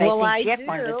 That's what I think Jack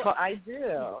wanted to talk. I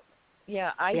do.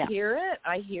 Yeah, I hear it.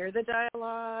 I hear the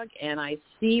dialogue, and I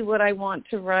see what I want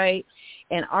to write.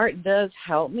 And art does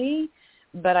help me,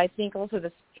 but I think also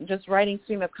just writing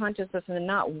stream of consciousness and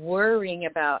not worrying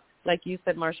about, like you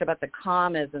said, Marsha, about the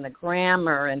commas and the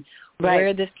grammar and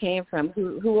where this came from,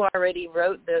 who already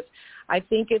wrote this. I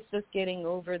think it's just getting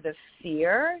over the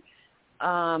fear,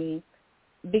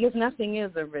 because nothing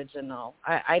is original.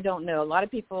 I don't know. A lot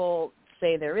of people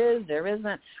say there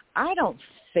isn't. I don't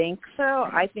think so.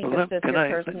 I think it's just your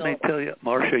personal. Let me tell you,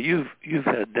 Marsha, you've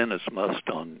had Dennis Must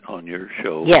on your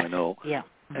show, yes. I know. Yeah.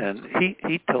 And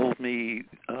he told me,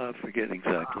 I forget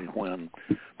exactly when,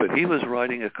 but he was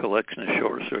writing a collection of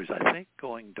short stories, I think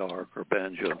Going Dark or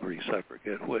Banjo Grease, I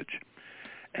forget which.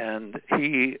 And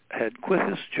he had quit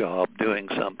his job doing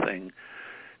something,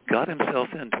 got himself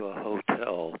into a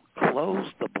hotel,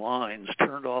 closed the blinds,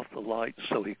 turned off the lights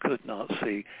so he could not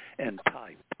see, and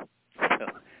typed. So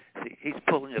he's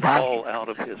pulling it all out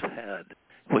of his head,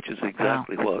 which is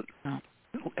exactly what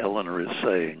Eleanor is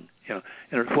saying.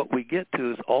 And what we get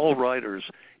to is all writers,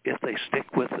 if they stick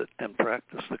with it and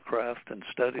practice the craft and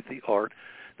study the art,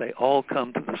 they all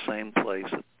come to the same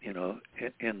place,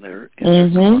 in their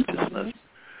consciousness.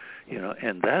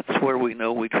 And that's where we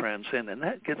know we transcend. And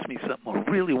that gets me something I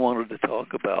really wanted to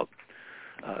talk about.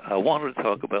 I wanted to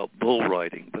talk about bull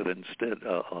riding, but instead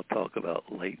I'll talk about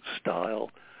late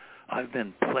style. I've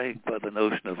been plagued by the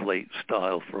notion of late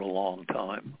style for a long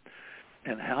time.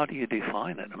 And how do you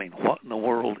define it? I mean, what in the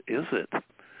world is it? That's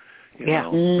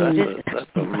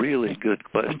a really good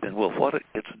question. Well, what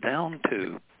it's down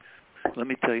to, let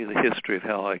me tell you the history of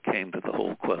how I came to the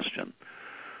whole question.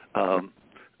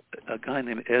 A guy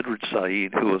named Edward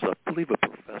Said, who was, I believe, a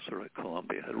professor at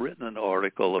Columbia, had written an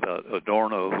article about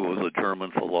Adorno, who was a German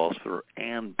philosopher,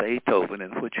 and Beethoven,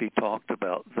 in which he talked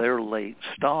about their late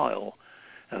style.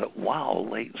 And wow,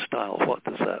 late style, what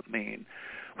does that mean?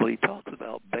 Well, he talks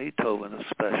about Beethoven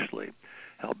especially.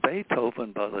 How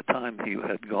Beethoven, by the time he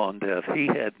had gone deaf, he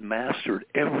had mastered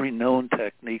every known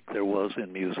technique there was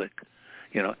in music.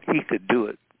 You know, he could do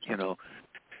it, you know.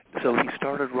 So he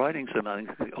started writing something,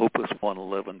 the Opus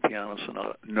 111 Piano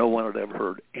Sonata. No one had ever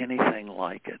heard anything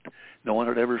like it. No one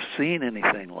had ever seen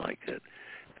anything like it.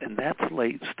 And that's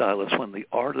late stylus, when the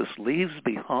artist leaves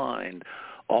behind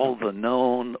all the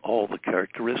known, all the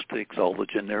characteristics, all the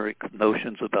generic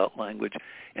notions about language,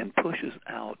 and pushes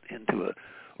out into a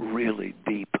really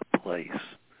deep place.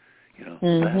 You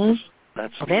know,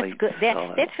 that's late good.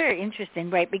 style. That's very interesting,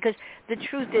 right? Because the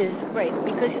truth is, right,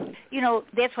 because, you know,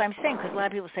 that's what I'm saying, because a lot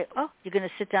of people say, oh, you're going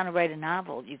to sit down and write a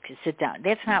novel. You can sit down.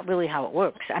 That's not really how it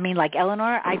works. I mean, like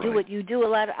Eleanor, I do what you do a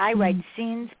lot. I write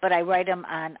scenes, but I write them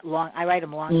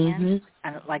longhand,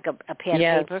 on like a pad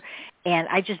of paper, and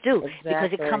I just do,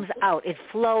 because it comes out. It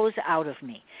flows out of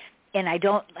me. And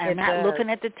I'm not looking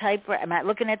at the typewriter. I'm not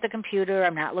looking at the computer.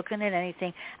 I'm not looking at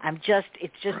anything. It's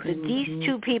just that these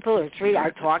two people or three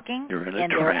are talking,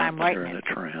 I'm writing it.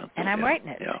 And I'm writing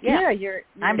it. Yeah,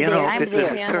 I'm you there. know, I'm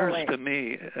there. It occurs to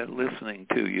me, listening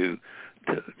to you,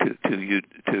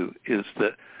 is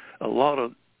that a lot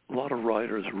of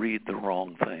writers read the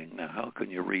wrong thing. Now, how can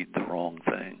you read the wrong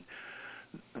thing?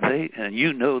 And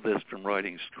you know this from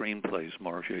writing screenplays,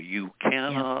 Marsha, you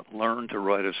cannot learn to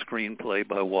write a screenplay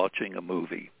by watching a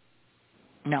movie.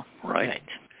 No. Right?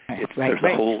 There's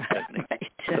a whole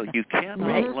technique. So you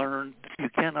cannot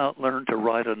learn to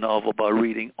write a novel by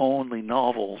reading only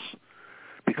novels,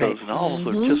 because novels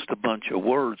are just a bunch of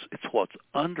words. It's what's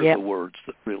under the words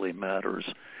that really matters.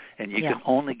 And you can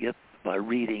only get by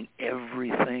reading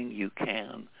everything you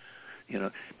can. You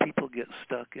know, people get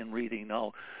stuck in reading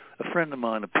novels. A friend of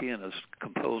mine, a pianist,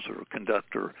 composer,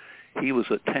 conductor, he was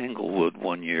at Tanglewood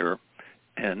one year,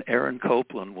 and Aaron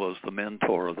Copland was the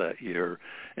mentor of that year.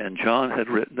 And John had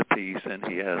written a piece, and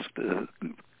he asked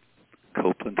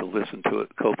Copland to listen to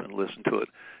it. Copland listened to it.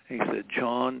 And he said,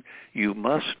 John, you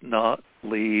must not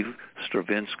leave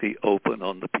Stravinsky open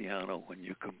on the piano when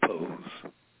you compose.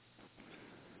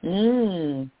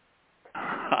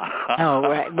 Oh,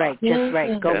 right, just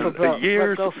right. Go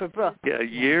for broke. Yeah,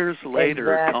 years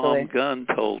later, Tom Gunn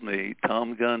told me,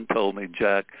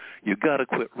 Jack, you got to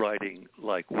quit writing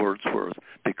like Wordsworth,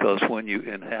 because when you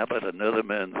inhabit another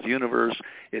man's universe,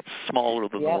 it's smaller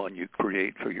than the one you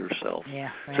create for yourself.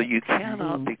 So you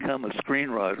cannot become a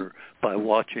screenwriter by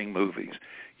watching movies.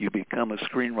 You become a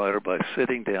screenwriter by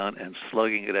sitting down and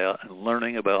slugging it out and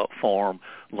learning about form,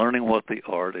 learning what the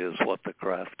art is, what the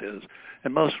craft is.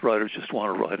 And most writers just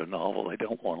want to write a novel. They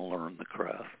don't want to learn the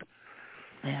craft.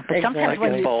 Yeah, but sometimes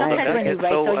when you write,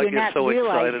 though, you're not realizing. I get so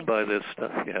excited by this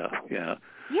stuff. Yeah.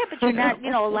 Yeah, but you're not,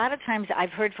 you know, a lot of times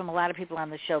I've heard from a lot of people on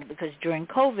the show, because during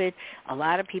COVID, a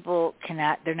lot of people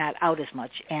they're not out as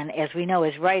much. And as we know,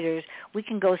 as writers, we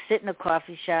can go sit in a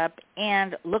coffee shop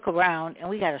and look around, and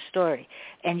we got a story.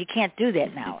 And you can't do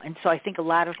that now. And so I think a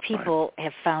lot of people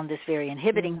have found this very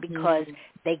inhibiting, because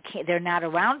they're not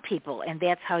around people, and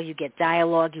that's how you get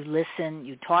dialogue. You listen,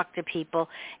 you talk to people,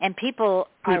 and people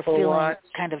are feeling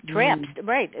kind of trapped,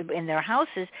 right, in their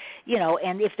houses, you know.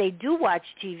 And if they do watch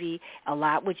TV a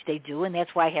lot, which they do, and that's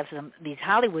why I have these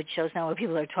Hollywood shows now where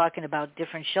people are talking about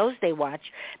different shows they watch,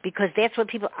 because that's what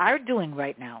people are doing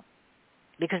right now,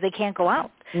 because they can't go out.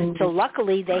 So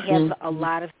luckily they have a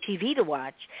lot of TV to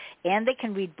watch, and they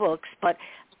can read books, but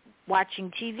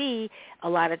watching TV a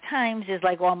lot of times is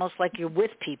like almost like you're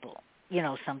with people, you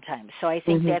know, sometimes. So I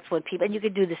think that's what people, and you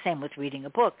could do the same with reading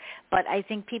a book, but I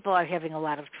think people are having a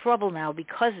lot of trouble now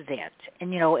because of that,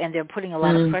 and, you know, and they're putting a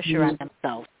lot of pressure on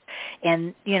themselves.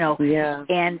 And, you know,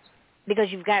 and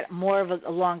because you've got more of a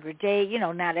longer day, you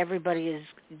know, not everybody is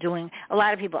doing, a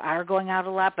lot of people are going out a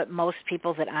lot, but most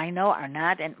people that I know are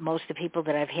not, and most of the people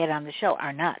that I've had on the show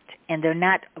are not. And they're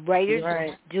not,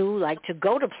 writers do like to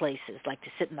go to places, like to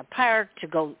sit in the park, to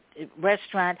go to a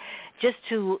restaurant, just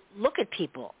to look at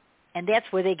people. And that's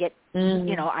where they get,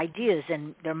 you know, ideas,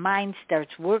 and their mind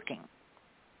starts working.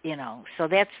 You know, so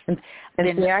that's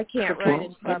been. I can't write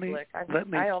in public.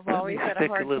 I've always had a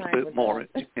hard time with more.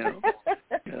 That. You know,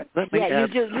 you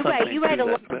do. You write a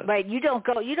lot. Right. You don't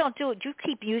do it. Do you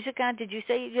keep music on? Did you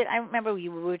say you did? I remember we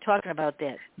were talking about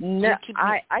that. No,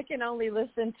 I can only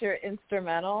listen to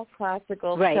instrumental,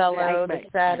 classical, cello. The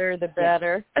sadder, the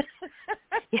better.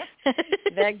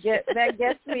 That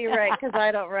gets me right, because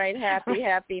I don't write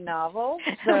happy novels.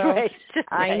 So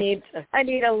I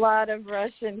need a lot of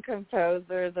Russian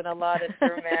composers and a lot of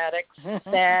dramatic,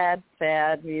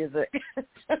 sad music.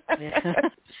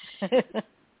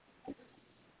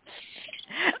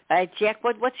 All right, Jack,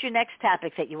 what's your next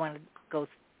topic that you want to go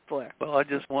for? Well, I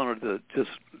just wanted to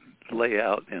lay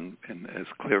out in as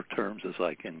clear terms as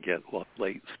I can get what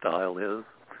late style is.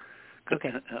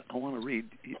 Okay. I want to read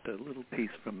a little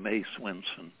piece from Mae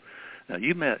Swenson. Now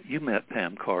you met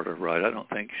Pam Carter, right? I don't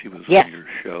think she was Yes. on your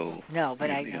show. No, but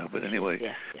I know. know. But anyway,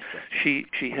 yes.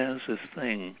 she has this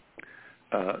thing.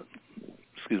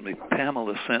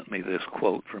 Pamela sent me this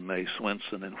quote from Mae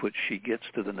Swenson in which she gets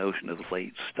to the notion of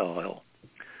late style.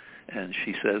 And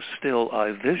she says, "Still,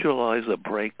 I visualize a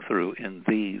breakthrough in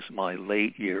these, my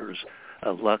late years,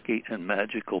 a lucky and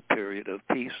magical period of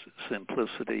peace,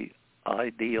 simplicity,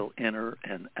 ideal inner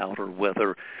and outer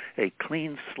weather, a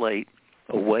clean slate,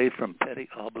 away from petty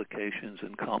obligations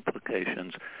and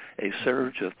complications, a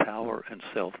surge of power and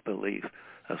self-belief,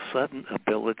 a sudden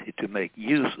ability to make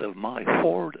use of my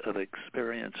hoard of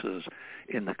experiences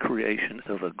in the creation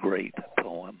of a great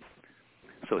poem."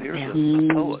 So here's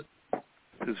a poet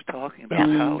who's talking about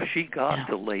how she got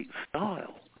to late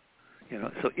style.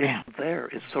 So it's there.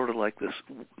 It's sort of like this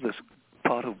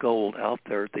pot of gold out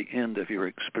there at the end of your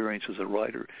experience as a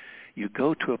writer. You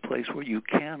go to a place where you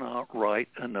cannot write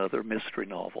another mystery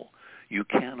novel. You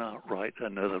cannot write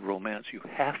another romance. You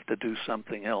have to do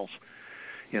something else.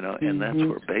 And that's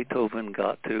where Beethoven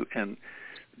got to. And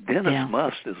Dennis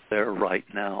Must is there right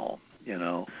now,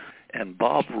 And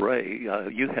Bob Ray,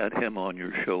 you had him on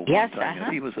your show one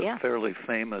time. He was a fairly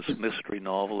famous mystery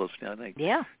novelist. I think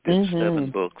did 7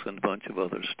 books and a bunch of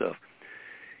other stuff.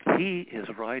 He is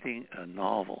writing a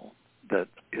novel that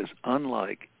is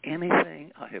unlike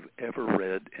anything I have ever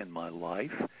read in my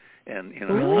life. And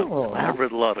I've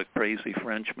read a lot of crazy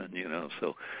Frenchmen,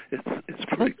 so it's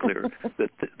pretty clear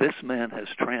that this man has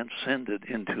transcended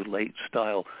into late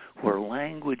style, where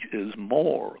language is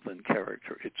more than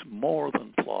character, it's more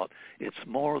than plot, it's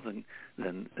more than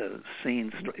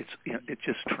scenes. It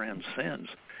just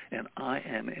transcends, and I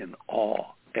am in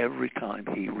awe every time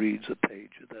he reads a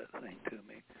page of that thing to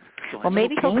me. So well,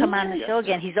 maybe he'll come on the show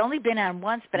again. He's only been on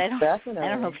once, but I don't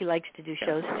know if he likes to do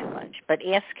shows too much. But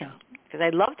ask him, because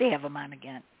I'd love to have him on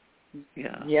again.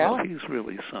 Yeah. Well, he's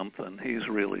really something. And we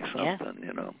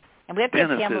have to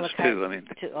have Pamela too.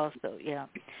 To also,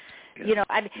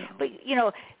 But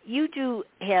you do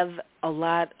have a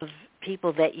lot of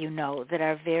people that that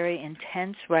are very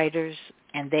intense writers,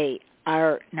 and they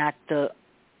are not the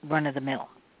run of the mill.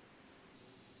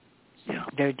 Yeah.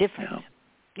 They're different.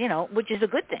 Which is a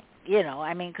good thing,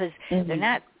 because they're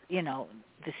not,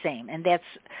 the same. And that's,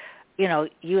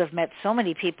 you have met so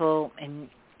many people in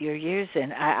your years,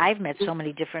 and I've met so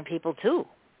many different people, too,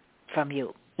 from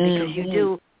you. Because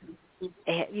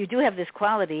you do have this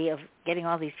quality of getting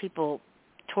all these people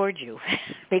towards you,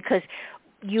 because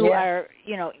you are,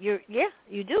 you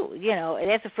do. And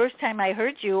that's the first time I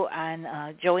heard you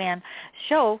on Joanne's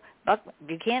show, Buck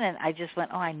Buchanan. I just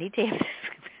went, I need to have this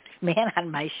man on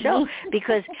my show,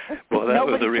 because that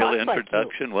was a real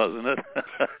introduction, wasn't it?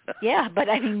 Yeah, but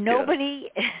nobody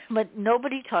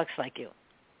talks like you.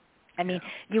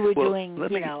 You were doing,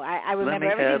 I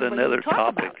remember everything. Let me add another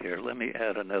topic here. Let me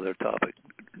add another topic.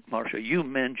 Marsha, you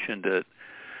mentioned it,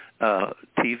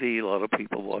 TV, a lot of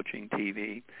people watching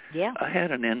TV. Yeah. I had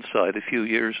an insight a few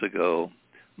years ago.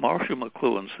 Marsha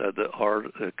McLuhan said that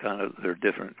art, they're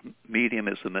different. Medium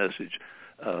is the message.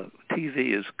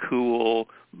 TV is cool.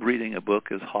 Reading a book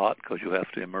is hot because you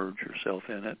have to immerse yourself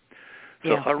in it.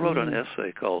 So I wrote an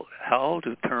essay called "How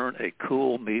to Turn a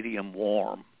Cool Medium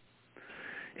Warm,"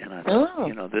 and I thought,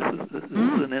 this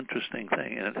is an interesting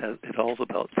thing, and it's all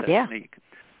about technique.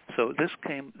 So this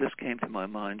came to my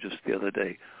mind just the other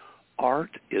day.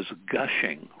 Art is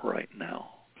gushing right now.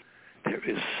 There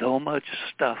is so much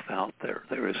stuff out there.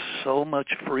 There is so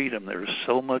much freedom. There is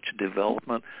so much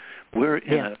development. We're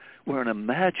in a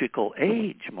magical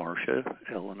age, Marsha,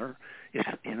 Eleanor.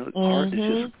 Art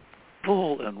is just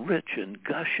full and rich and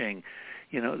gushing.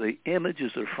 The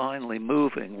images are finally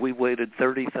moving. We waited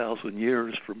 30,000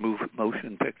 years for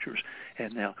motion pictures,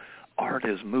 and now art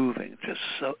is moving.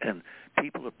 And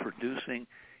people are producing.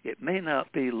 It may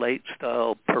not be late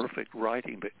style, perfect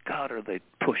writing, but God, are they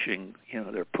pushing?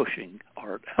 They're pushing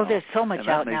art out. Oh, there's so much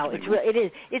out now. It's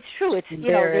true. It's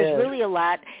there's really a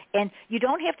lot, and you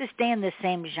don't have to stay in the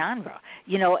same genre.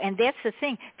 And that's the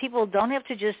thing. People don't have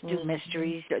to just do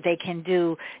mysteries. They can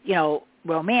do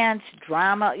romance,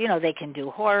 drama. They can do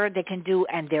horror. They can do,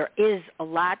 and there is a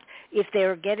lot. If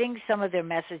they're getting some of their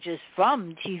messages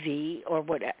from TV or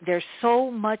whatever, there's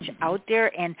so much out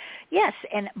there. And yes,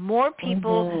 and more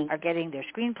people are getting their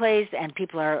screenplays, and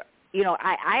people are.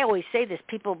 I always say this,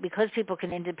 because people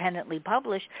can independently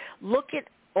publish, look at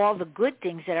all the good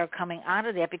things that are coming out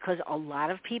of that, because a lot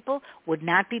of people would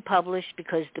not be published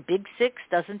because the Big Six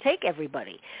doesn't take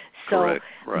everybody. So Correct.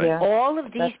 Right. all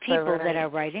of these people that are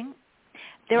writing,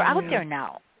 they're out there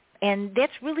now. And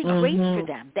that's really great for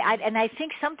them. And I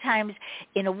think sometimes,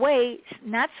 in a way,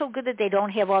 not so good that they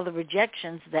don't have all the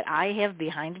rejections that I have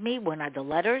behind me when are the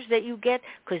letters that you get,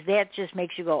 because that just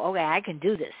makes you go, okay, I can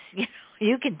do this.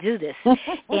 You can do this.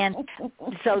 And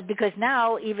so because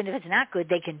now, even if it's not good,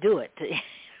 they can do it.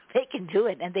 They can do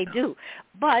it, and they do.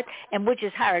 But, and which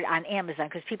is hard on Amazon,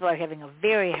 because people are having a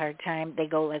very hard time. They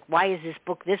go like, why is this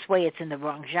book this way? It's in the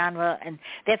wrong genre. And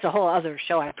that's a whole other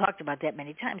show. I've talked about that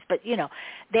many times. But,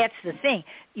 that's the thing.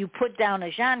 You put down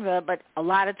a genre, but a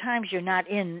lot of times you're not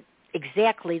in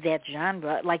exactly that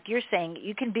genre. Like you're saying,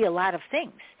 you can be a lot of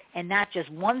things and not just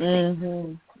one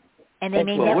thing. And they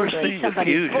may never see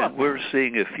somebody's book. We're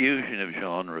seeing a fusion of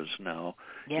genres now.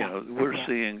 Yeah. We're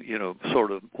seeing,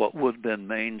 sort of what would have been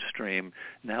mainstream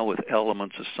now with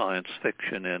elements of science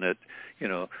fiction in it,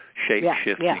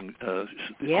 shape-shifting,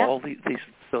 all these.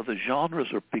 So the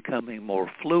genres are becoming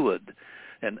more fluid.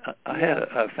 And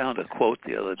I found a quote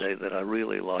the other day that I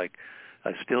really like.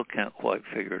 I still can't quite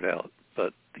figure it out,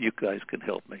 but you guys can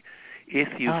help me.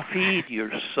 If you feed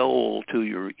your soul to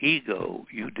your ego,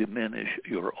 you diminish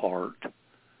your art.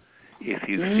 If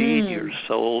you feed your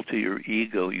soul to your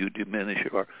ego, you diminish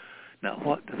your art. Now,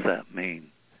 what does that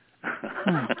mean?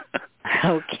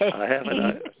 Okay. I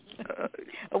haven't.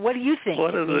 What do you think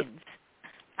it means?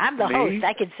 I'm the host.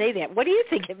 I can say that. What do you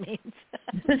think it means?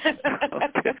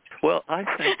 Okay. Well, I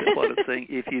think that what it's saying,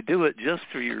 if you do it just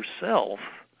for yourself,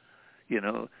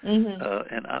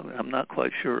 and I'm not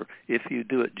quite sure, if you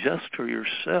do it just for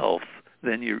yourself,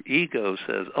 then your ego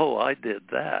says, oh, I did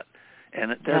that. And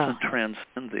it doesn't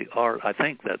transcend the art. I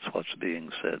think that's what's being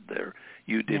said there.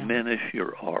 You diminish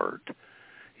your art,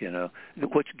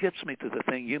 Which gets me to the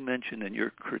thing you mentioned in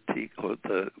your critique or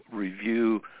the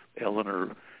review,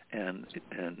 Eleanor and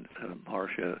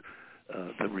Marsha,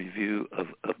 the review of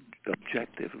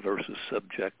objective versus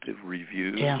subjective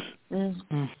reviews. Yeah.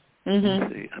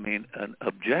 See, I mean, an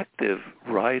objective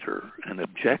writer, an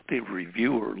objective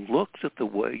reviewer looks at the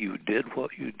way you did what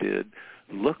you did,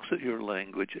 looks at your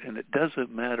language, and it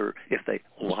doesn't matter if they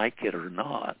like it or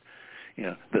not.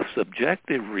 The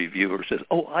subjective reviewer says,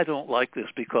 oh, I don't like this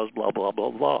because blah, blah, blah,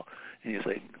 blah. And you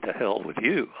say, to hell with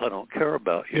you. I don't care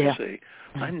about you. Yeah. See,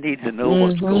 I need to know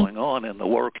what's going on in the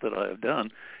work that I have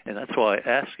done. And that's why I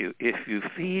ask you, if you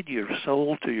feed your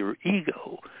soul to your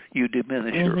ego, you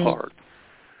diminish your art.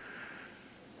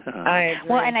 I agree.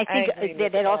 Well, and I think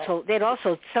that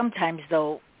also sometimes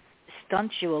though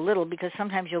stunts you a little, because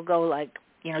sometimes you'll go like,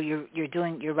 you're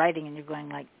writing and you're going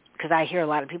like, because I hear a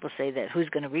lot of people say that, who's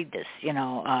going to read this,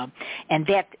 and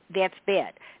that's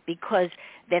bad, because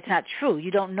that's not true. You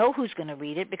don't know who's going to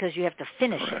read it because you have to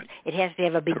finish it. It has to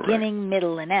have a beginning,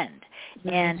 middle, and end.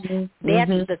 And that's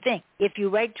the thing. If you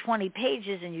write 20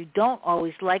 pages and you don't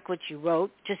always like what you wrote,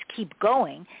 just keep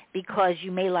going, because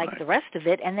you may like the rest of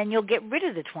it, and then you'll get rid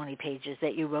of the 20 pages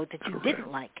that you wrote that you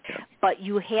didn't like. But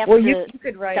you have to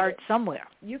start somewhere.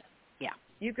 You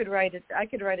could write it. I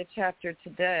could write a chapter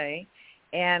today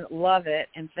and love it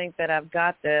and think that I've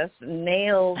got this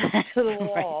nailed to the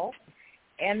wall,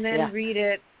 and then read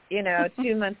it,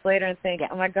 2 months later and think,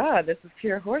 oh my God, this is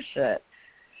pure horseshit.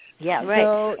 Yeah, right.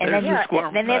 So, and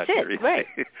then that's it, right?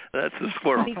 That's the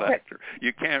squirm factor.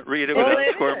 You can't read it without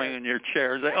squirming in your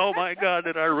chair and say, oh my God,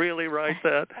 did I really write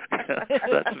that?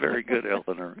 That's very good,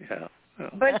 Eleanor. Yeah.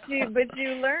 But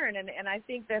you learn, and I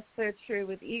think that's so true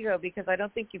with ego, because I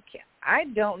don't think you can. I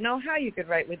don't know how you could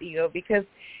write with ego, because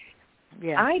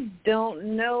I don't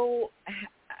know.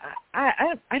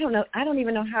 I don't know. I don't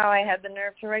even know how I had the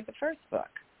nerve to write the first book.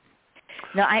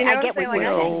 No, I get what you're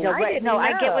saying.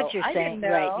 I get what you're saying.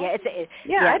 Right?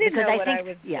 I didn't know what I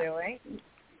was doing.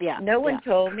 Yeah. No one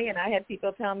told me, and I had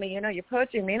people tell me, your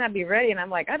poetry may not be ready, and I'm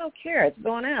like, I don't care. It's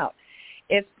going out.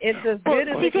 It's as good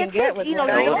as it can get with what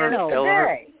I know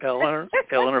today.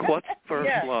 Eleanor, what's the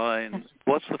first line?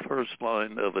 What's the first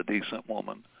line of A Decent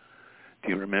Woman? Do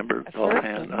you remember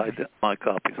offhand? My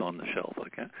copy's on the shelf.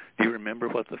 Okay. Do you remember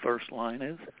what the first line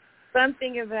is?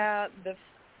 Something about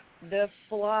the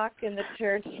flock in the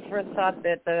church thought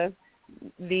that the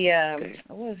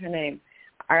what was her name?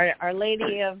 Our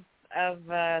Lady of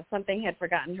something had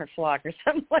forgotten her flock or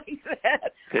something like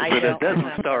that. But it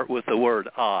doesn't start with the word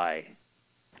I,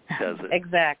 does it?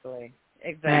 Exactly.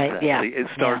 Right, yeah. It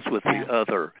starts with the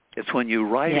other. It's when you're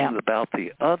writing about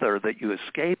the other that you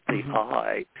escape the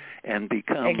I and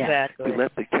become, you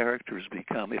let the characters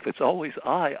become. If it's always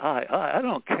I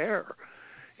don't care.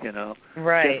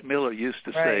 Right. Jeff Miller used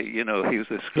to say, he was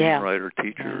a screenwriter,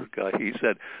 teacher guy. He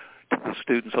said to the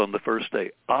students on the first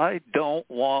day, I don't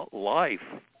want life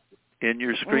in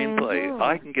your screenplay.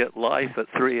 I can get life at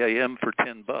 3 a.m. for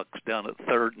 $10 down at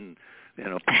 3rd and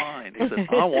Pine. He said,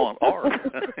 I want art.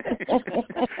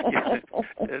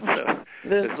 And so,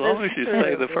 as long as you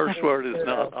say the first word is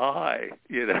not I,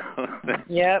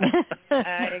 Yep,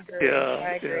 I agree. Yeah,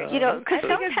 I agree. Because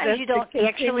sometimes you don't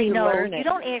actually know. Learning. You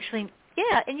don't actually.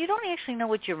 Yeah, and you don't actually know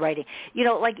what you're writing.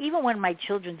 Like even when my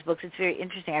children's books, it's very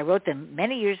interesting. I wrote them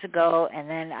many years ago, and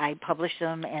then I published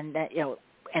them, and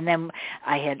and then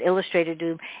I had illustrated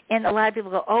them. And a lot of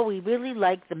people go, "Oh, we really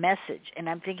like the message." And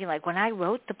I'm thinking, like, when I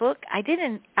wrote the book, I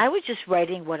was just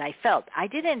writing what I felt. I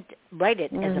didn't write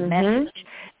it as a message,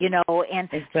 And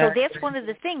exactly. so that's one of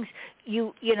the things.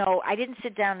 I didn't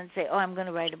sit down and say, "Oh, I'm going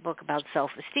to write a book about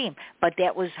self-esteem," but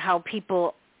that was how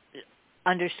people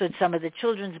understood some of the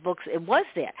children's books. It was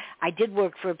that. I did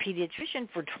work for a pediatrician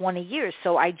for 20 years,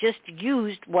 so I just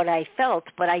used what I felt,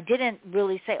 but I didn't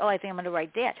really say, I think I'm going to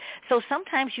write that. So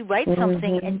sometimes you write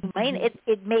something and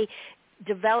it may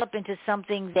develop into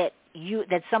something that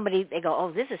somebody, they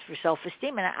go, this is for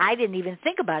self-esteem, and I didn't even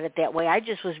think about it that way. I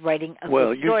just was writing a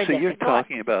good story. You're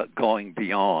talking about going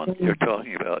beyond. You're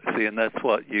talking about, and that's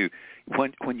what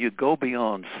when you go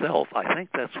beyond self, I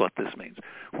think that's what this means.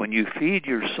 When you feed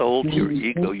your soul to your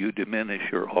ego, you diminish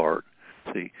your heart.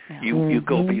 See, you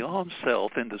go beyond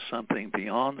self into something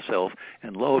beyond self,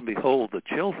 and lo and behold, the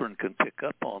children can pick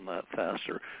up on that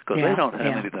faster because they don't have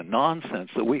any of the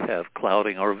nonsense that we have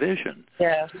clouding our vision.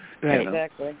 Yeah, right.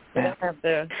 Exactly. They don't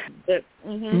have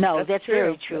No, that's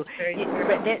very true.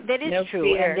 That is true,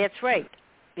 fear. and that's right.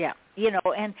 Yeah,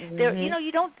 and there,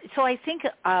 you don't. So I think,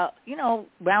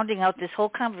 rounding out this whole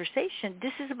conversation,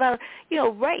 this is about,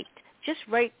 write. Just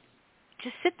write.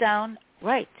 Just sit down,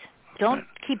 write. Don't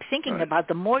keep thinking about.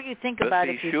 The more you think about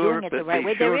it, if you're doing it the right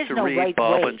way. There is no right way.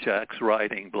 Bob and Jack's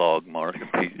writing blog, Marsha.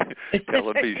 Tell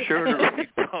them be sure to read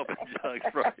Bob and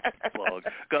Jack's writing blog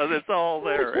because it's all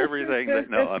there. Everything that.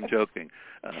 No, I'm joking.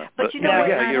 But you're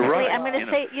honestly, right. I'm going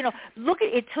to say, look,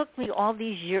 it took me all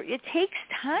these years. It takes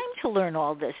time to learn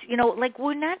all this. Like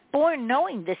we're not born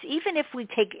knowing this. Even if we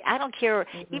take, I don't care.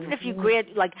 Even if you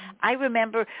like I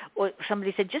remember, or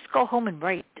somebody said, just go home and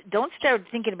write. Don't start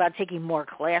thinking about taking more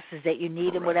classes that you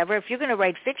need and whatever. If you're going to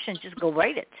write fiction, just go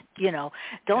write it.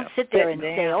 Don't sit there and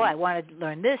say, I want to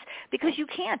learn this, because you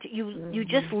can't. You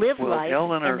just live life,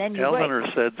 and then you Eleanor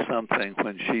write. said something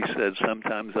when she said,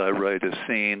 sometimes I write a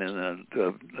scene and then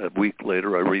a week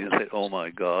later I read and say, oh my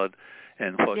God.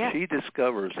 And what she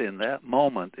discovers in that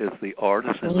moment is the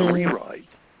artist in the rewrite.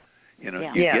 You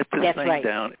get this thing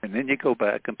down, and then you go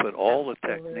back and put all the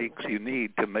techniques you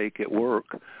need to make it work.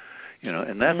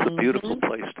 And that's a beautiful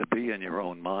place to be in your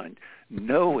own mind,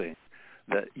 knowing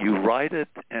that you write it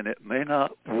and it may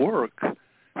not work.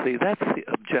 See, that's the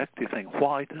objective thing.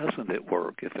 Why doesn't it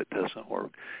work if it doesn't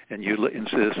work? And you,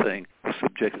 instead of saying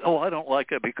subjective, I don't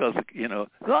like it because,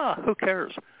 who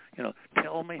cares?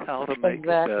 Tell me how to make it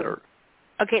better.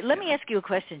 Okay, let me ask you a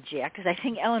question, Jack, because I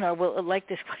think Eleanor will like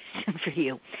this question for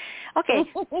you. Okay,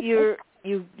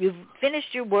 you've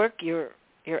finished your work. Your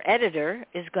editor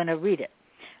is going to read it.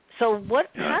 So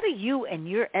how do you and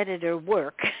your editor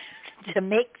work to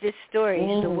make this story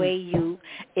the way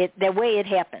it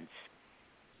happens?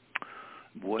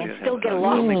 Boy, and still get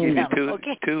along with them.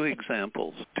 Two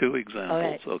examples.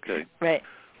 Right. Okay. Right.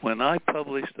 When I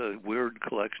published a weird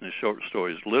collection of short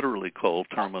stories, literally called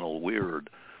Terminal Weird,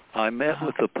 I met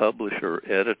with the publisher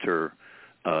editor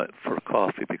for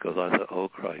coffee because I thought, oh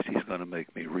Christ, he's going to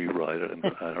make me rewrite it, and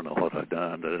I don't know what I've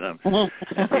done. And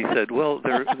he said, well,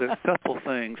 there are a couple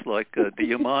things like, do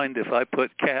you mind if I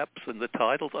put caps in the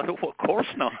titles? I said, well, of course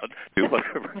not. Do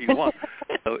whatever you want.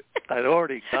 So I'd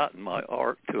already gotten my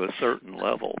art to a certain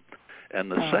level.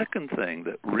 And the second thing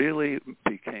that really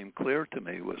became clear to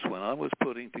me was when I was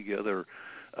putting together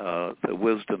the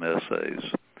wisdom essays.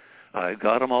 I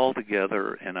got them all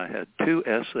together, and I had two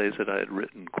essays that I had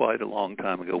written quite a long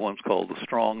time ago. One's called The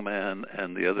Strong Man,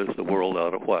 and the other's The World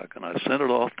Out of Whack. And I sent it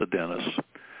off to Dennis,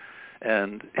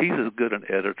 and he's as good an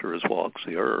editor as walks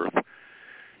the earth.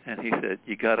 And he said,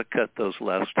 you got to cut those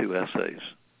last two essays.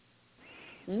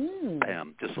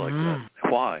 Bam, just like that.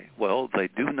 Why? Well, they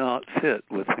do not fit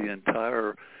with the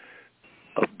entire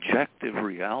objective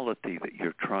reality that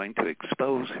you're trying to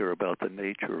expose here about the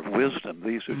nature of wisdom.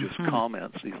 These are just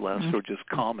comments. These last are just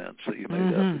comments that you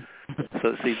made up.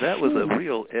 So, see, that was a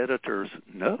real editor's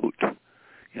note.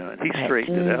 And he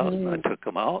straightened it out, and I took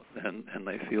them out, and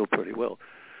they feel pretty well.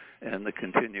 And the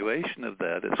continuation of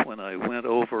that is when I went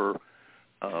over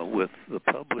with the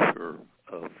publisher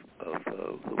of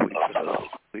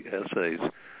the essays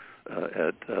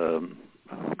at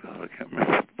oh God, I can't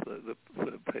remember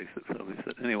the pace that somebody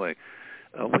said. Anyway,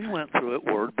 we went through it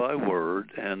word by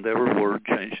word, and there were word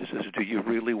changes strange. She says, do you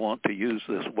really want to use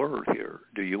this word here?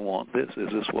 Do you want this? Is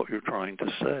this what you're trying to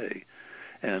say?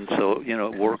 And so,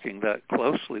 working that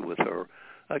closely with her,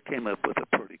 I came up with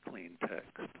a pretty clean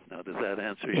text. Now, does that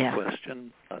answer your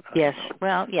question? I yes. don't know.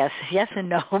 Well, yes and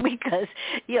no, because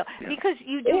because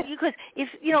you do, because if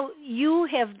you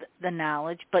have the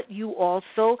knowledge, but you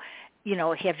also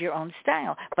have your own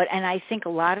style. And I think a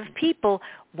lot of people,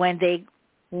 when they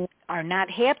are not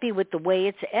happy with the way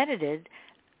it's edited,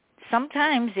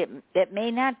 sometimes it may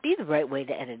not be the right way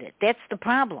to edit it. That's the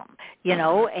problem, and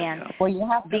you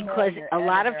have to because a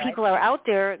lot of people are out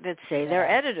there that say they're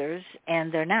editors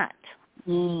and they're not.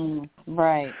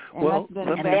 Right.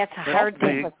 And that's a hard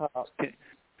thing.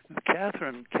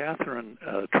 Catherine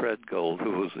Treadgold,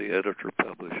 who was the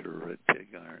editor-publisher at Pig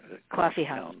Iron at Coffee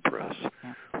House Town Press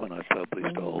when I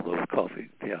published all those coffee,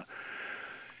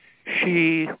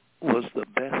 she was the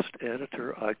best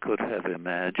editor I could have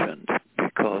imagined,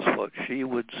 because what she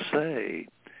would say,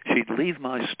 she'd leave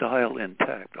my style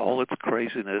intact, all its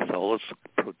craziness, all its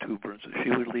protuberances, she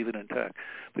would leave it intact.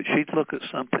 But she'd look at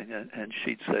something and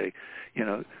she'd say,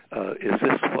 is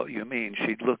this what you mean?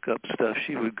 She'd look up stuff,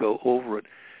 she would go over it,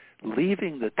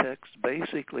 leaving the text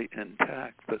basically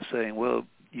intact, but saying, well,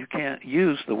 you can't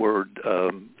use the word,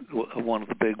 one of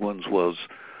the big ones was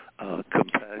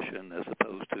compassion as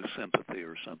opposed to sympathy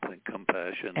or something,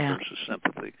 compassion versus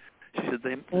sympathy. She said,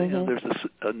 there's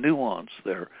a nuance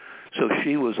there. So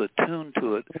she was attuned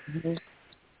to it.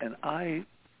 And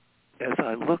as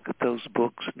I look at those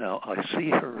books now, I see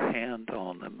her hand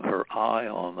on them, her eye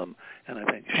on them, and I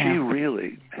think she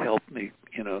really helped me,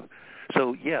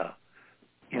 So,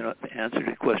 to answer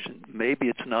your question, maybe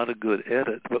it's not a good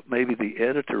edit, but maybe the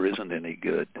editor isn't any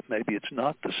good. Maybe it's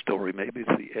not the story. Maybe it's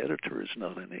the editor is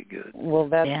not any good. Well,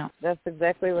 that's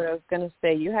exactly what I was going to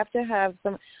say. You have to have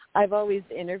I've always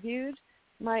interviewed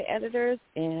my editors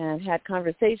and had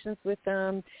conversations with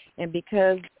them, and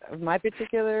because of my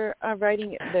particular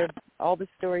writing, all the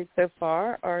stories so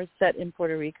far are set in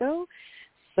Puerto Rico,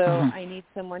 so I need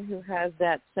someone who has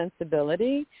that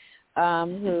sensibility,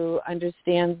 who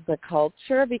understands the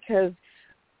culture, because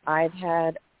I've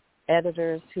had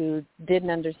editors who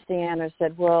didn't understand or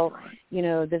said, well,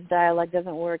 this dialogue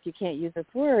doesn't work, you can't use this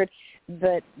word,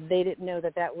 but they didn't know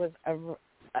that was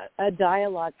a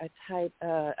dialogue,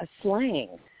 a slang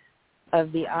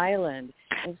of the island.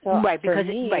 And so because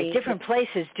different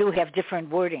places do have different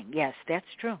wording. Yes, that's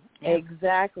true. Yeah.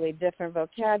 Exactly, different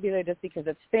vocabulary. Just because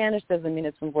it's Spanish doesn't mean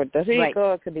it's from Puerto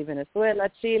Rico. It could be Venezuela,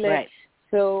 Chile. Right.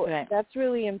 So that's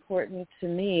really important to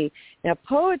me. Now,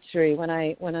 poetry, when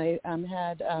I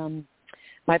had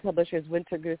my publishers,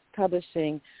 Winter Goose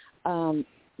Publishing,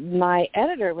 my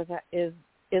editor is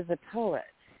a poet,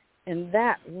 and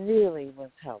that really was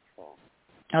helpful.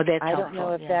 Oh, that's helpful. I don't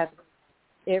know if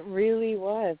it really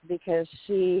was, because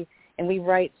we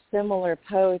write similar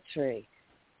poetry.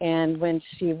 And when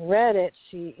she read it,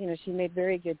 she made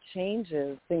very good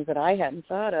changes, things that I hadn't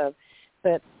thought of.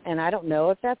 And I don't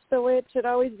know if that's the way it should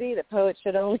always be. The poet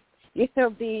should only,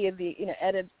 be in the,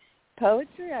 edit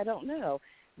poetry. I don't know,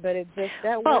 but it just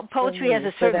that. Well, poetry has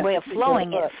a certain way of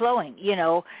flowing,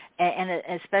 and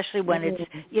especially when it's,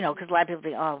 because a lot of people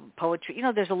think, oh, poetry.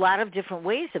 There's a lot of different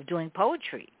ways of doing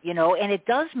poetry, and it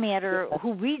does matter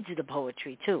who reads the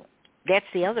poetry too. That's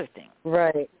the other thing,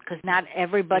 right? Because not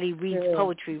everybody reads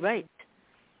poetry right.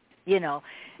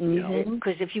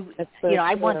 Because if you,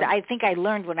 I think I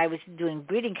learned when I was doing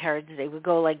greeting cards, they would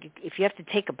go like, if you have to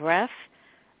take a breath,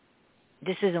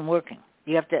 this isn't working.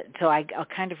 You have to. So I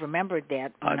kind of remembered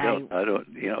that. I don't.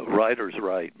 Writers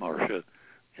write, Marsha.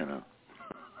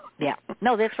 Yeah.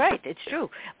 No, that's right. It's true.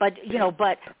 But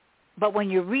but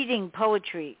when you're reading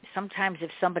poetry, sometimes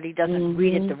if somebody doesn't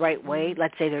read it the right way,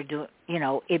 let's say they're doing,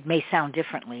 it may sound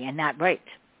differently and not right.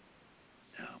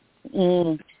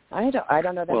 Yeah. I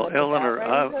don't know that. Well, Eleanor,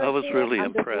 I was really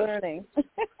I'm impressed.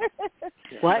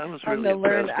 What? I was really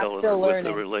impressed, Eleanor, with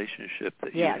the relationship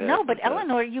that you had. No, but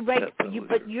Eleanor,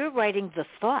 but you're writing the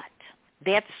thought.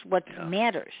 That's what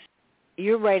matters.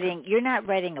 You're not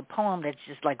writing a poem that's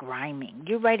just like rhyming.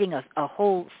 You're writing a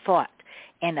whole thought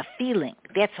and a feeling.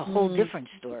 That's a whole different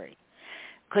story.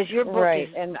 Because your book is,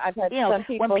 and I've had some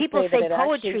people when people say that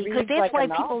poetry, because that's why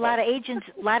people, a lot of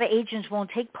agents won't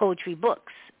take poetry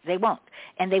books. They won't,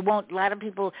 and they won't. A lot of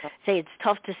people say it's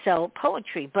tough to sell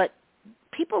poetry, but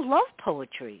people love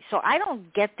poetry. So I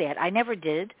don't get that. I never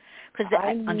did, because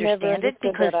I understand it,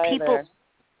 because people.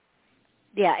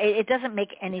 Yeah, it doesn't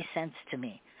make any sense to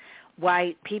me.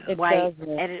 Why people? Why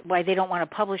they don't want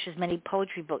to publish as many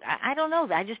poetry books? I don't know.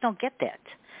 I just don't get that.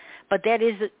 But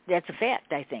that's a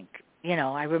fact, I think.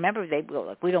 I remember they go,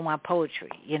 look, we don't want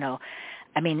poetry,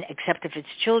 I mean, except if it's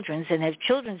children's. And if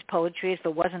children's poetry, if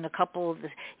there wasn't a couple of,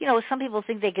 some people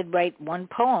think they could write one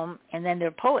poem and then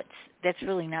they're poets. That's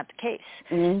really not the case.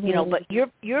 Mm-hmm. But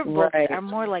your books are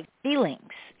more like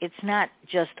feelings. It's not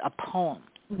just a poem.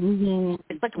 Mm-hmm.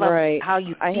 It's like about how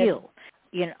you feel.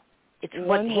 It's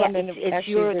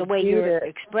the way you're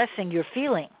expressing your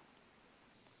feeling.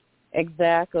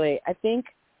 Exactly. I think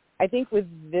with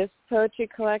this poetry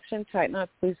collection, Tight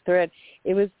Knots Loose Thread,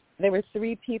 there were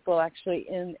 3 people actually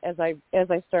as I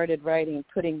started writing,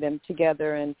 putting them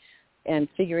together and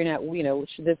figuring out,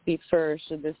 should this be first,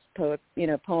 should this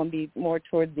poem be more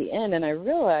towards the end, and I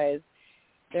realized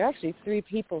there are actually 3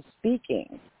 people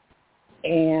speaking,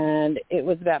 and it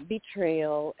was about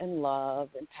betrayal and love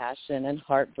and passion and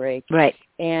heartbreak, right?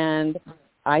 And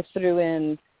I threw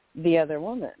in the other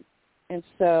woman. And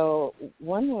so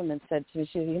one woman said to me,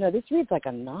 she said, this reads like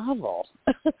a novel.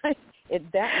 Because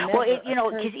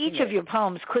each of your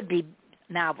poems could be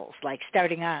novels, like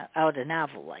starting out a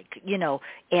novel,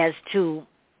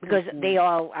 because they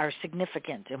all are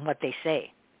significant in what they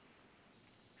say.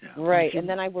 Yeah. Right. And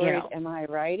then I worried, am I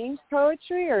writing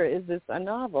poetry or is this a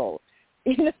novel?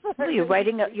 You're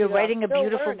writing a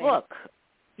beautiful book.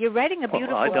 You're writing a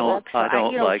beautiful book. I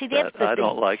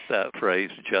don't like that phrase,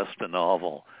 just a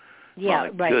novel. Yeah,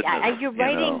 my right. Goodness, You're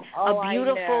writing a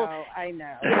beautiful. I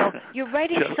know. You're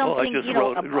writing something.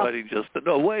 Writing just.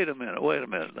 No, wait a minute.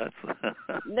 That's.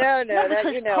 No.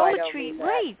 Because poetry,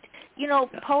 right?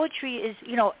 Poetry is.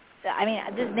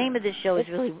 The name of this show is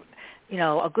really.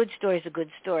 A good story is a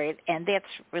good story, and that's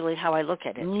really how I look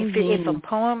at it. Mm-hmm. If a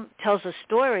poem tells a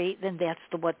story, then that's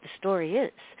what the story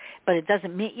is. But it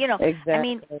doesn't mean, Exactly. I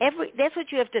mean, that's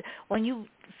what you have to, when you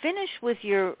finish with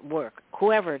your work,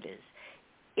 whoever it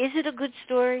is it a good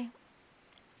story?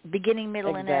 Beginning,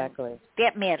 middle, and end?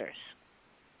 That matters.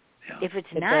 Yeah. If it's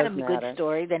not a good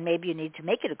story, then maybe you need to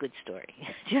make it a good story.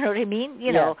 Do you know what I mean?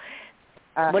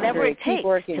 Whatever it takes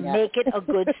to make it a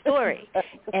good story.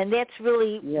 And that's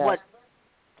really what,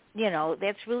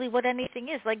 that's really what anything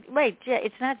is. Like, right,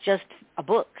 it's not just a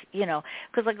book,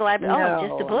 because like a lot of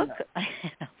people, just a book?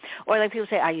 Or like people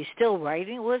say, are you still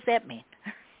writing? What does that mean?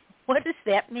 What does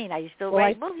that mean? Are you still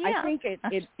writing? Well, yeah. I think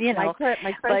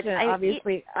my question,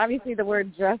 obviously the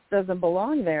word just doesn't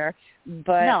belong there,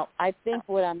 but no. I think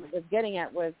what I was getting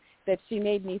at was that she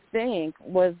made me think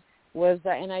was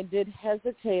that, and I did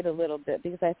hesitate a little bit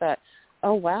because I thought,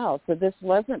 oh, wow, so this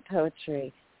wasn't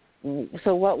poetry.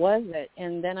 So what was it?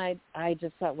 And then I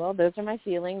just thought, well, those are my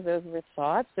feelings. Those were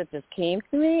thoughts that just came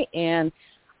to me, and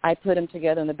I put them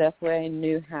together in the best way I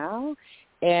knew how.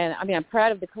 And, I mean, I'm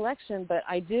proud of the collection, but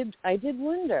I did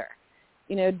wonder,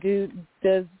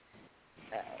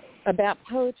 about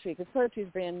poetry, because poetry is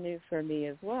brand new for me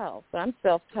as well. So I'm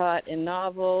self-taught in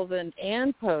novels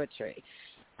and poetry.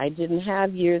 I didn't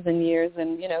have years and years,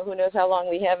 and, who knows how long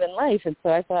we have in life. And so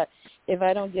I thought, if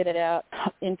I don't get it out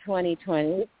in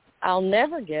 2020, I'll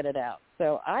never get it out.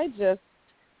 So I just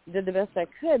did the best I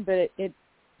could. But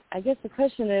I guess the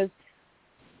question is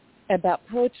about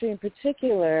poetry in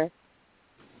particular.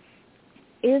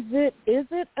 Is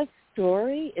it a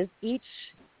story? Is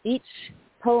each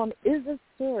poem is a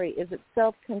story? Is it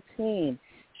self-contained?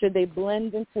 Should they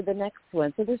blend into the next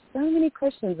one? So there's so many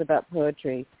questions about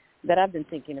poetry that I've been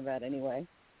thinking about anyway.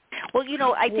 Well,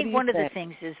 I think one of the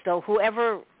things is, though,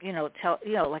 whoever,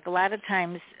 like a lot of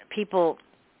times people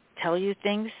tell you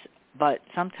things, but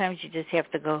sometimes you just have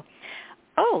to go,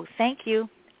 oh, thank you.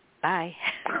 Bye.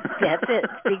 That's it,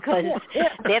 because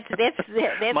that's what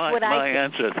I think. My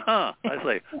answer is, huh. I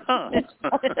say, huh.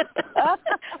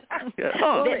 Yeah,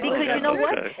 huh. Because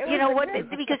you know what?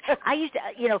 Because I used to,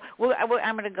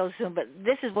 I'm going to go soon, but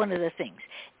this is one of the things,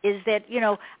 is that,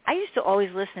 I used to always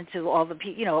listen to all the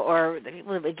people, or the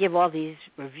people that would give all these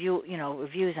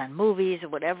reviews on movies or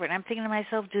whatever, and I'm thinking to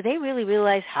myself, do they really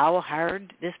realize how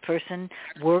hard this person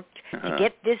worked to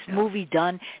get this movie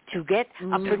done, to get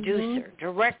a producer,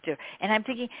 director? And I'm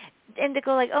thinking, and they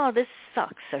go like, oh, this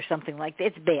sucks or something like that.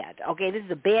 It's bad. Okay, this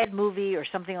is a bad movie or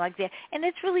something like that. And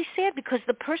it's really sad because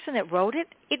the person that wrote it,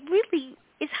 it really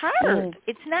is hard.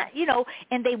 It's not,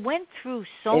 and they went through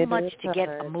so much to get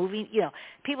a movie.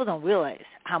 People don't realize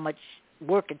how much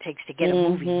work it takes to get a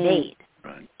movie made.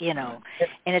 Right.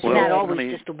 And it's not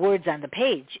always just the words on the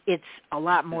page. It's a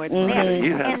lot more than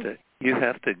that. You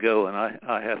have to go, and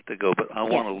I have to go, but I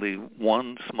want to leave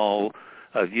one small.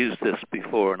 I've used this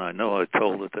before, and I know I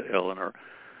told it to Eleanor.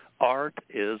 Art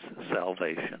is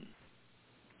salvation.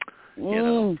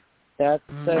 That's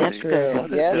so true.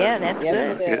 That's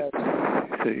good.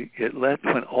 See,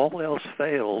 when all else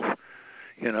fails,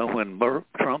 when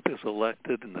Trump is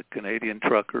elected and the Canadian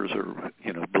truckers are,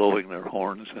 blowing their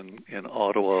horns in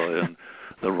Ottawa and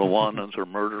the Rwandans are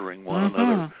murdering one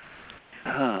another,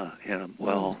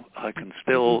 I can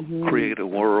still create a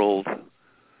world,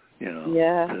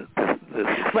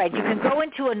 Right, you can go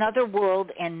into another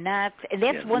world and that's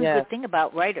one good thing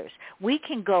about writers. We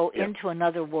can go into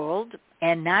another world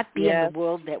and not be in the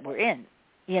world that we're in,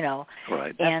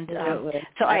 Right. And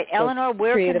so, Eleanor,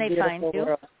 where can they find you?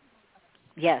 World.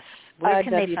 Yes, where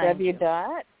can they find you?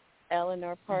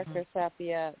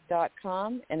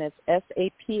 www.eleanorparkersapia.com, and it's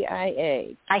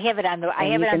SAPIA. I have it on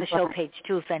the show page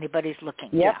too if anybody's looking.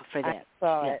 Yep, for that.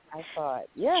 I saw it.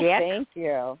 Yeah, Jack? Thank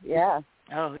you. Yeah.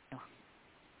 Oh.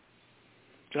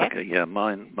 Jack? Okay, yeah,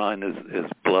 mine is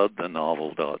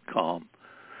bloodthenovel.com.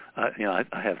 I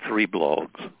have 3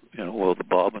 blogs. The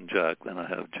Bob and Jack. Then I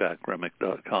have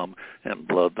jackremick.com and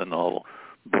Blood the Novel.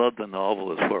 Blood the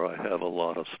Novel is where I have a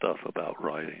lot of stuff about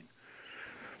writing.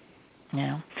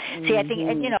 Yeah. See, I think,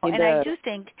 and I do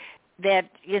think that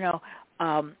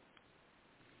I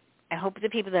hope the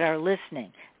people that are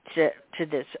listening to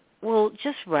this will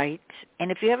just write.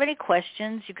 And if you have any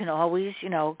questions, you can always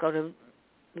go to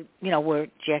where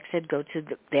Jack said go to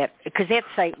that, because that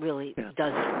site really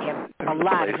does have a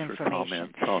lot of information.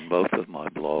 Comments on both of my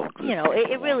blogs.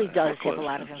 It really does have a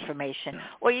lot of information.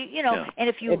 Or and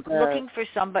if you're looking for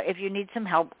somebody, if you need some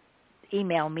help,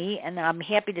 email me, and I'm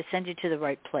happy to send you to the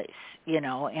right place.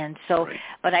 And so,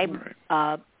 but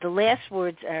the last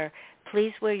words are: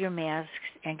 please wear your masks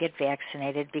and get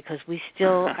vaccinated, because we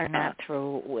still are not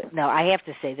through. No, I have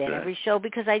to say that every show,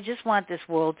 because I just want this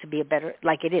world to be a better,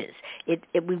 like it is.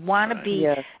 We want to be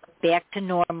back to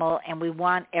normal, and we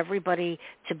want everybody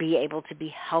to be able to be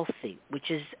healthy, which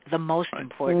is the most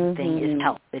important thing, is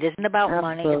health. It isn't about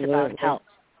money, it's about health.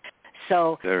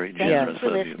 So thank you for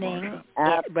listening.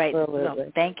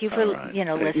 Absolutely. Thank you for listening,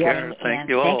 and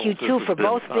thank you too for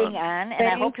both being on, and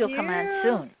I hope you'll come on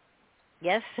soon.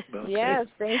 Yes? Okay. Yes,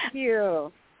 thank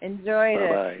you. Enjoyed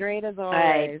it. Great as always. All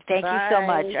right. Thank you so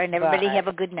much. And everybody have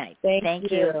a good night.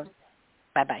 Thank you.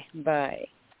 Bye-bye. Bye.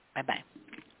 Bye-bye.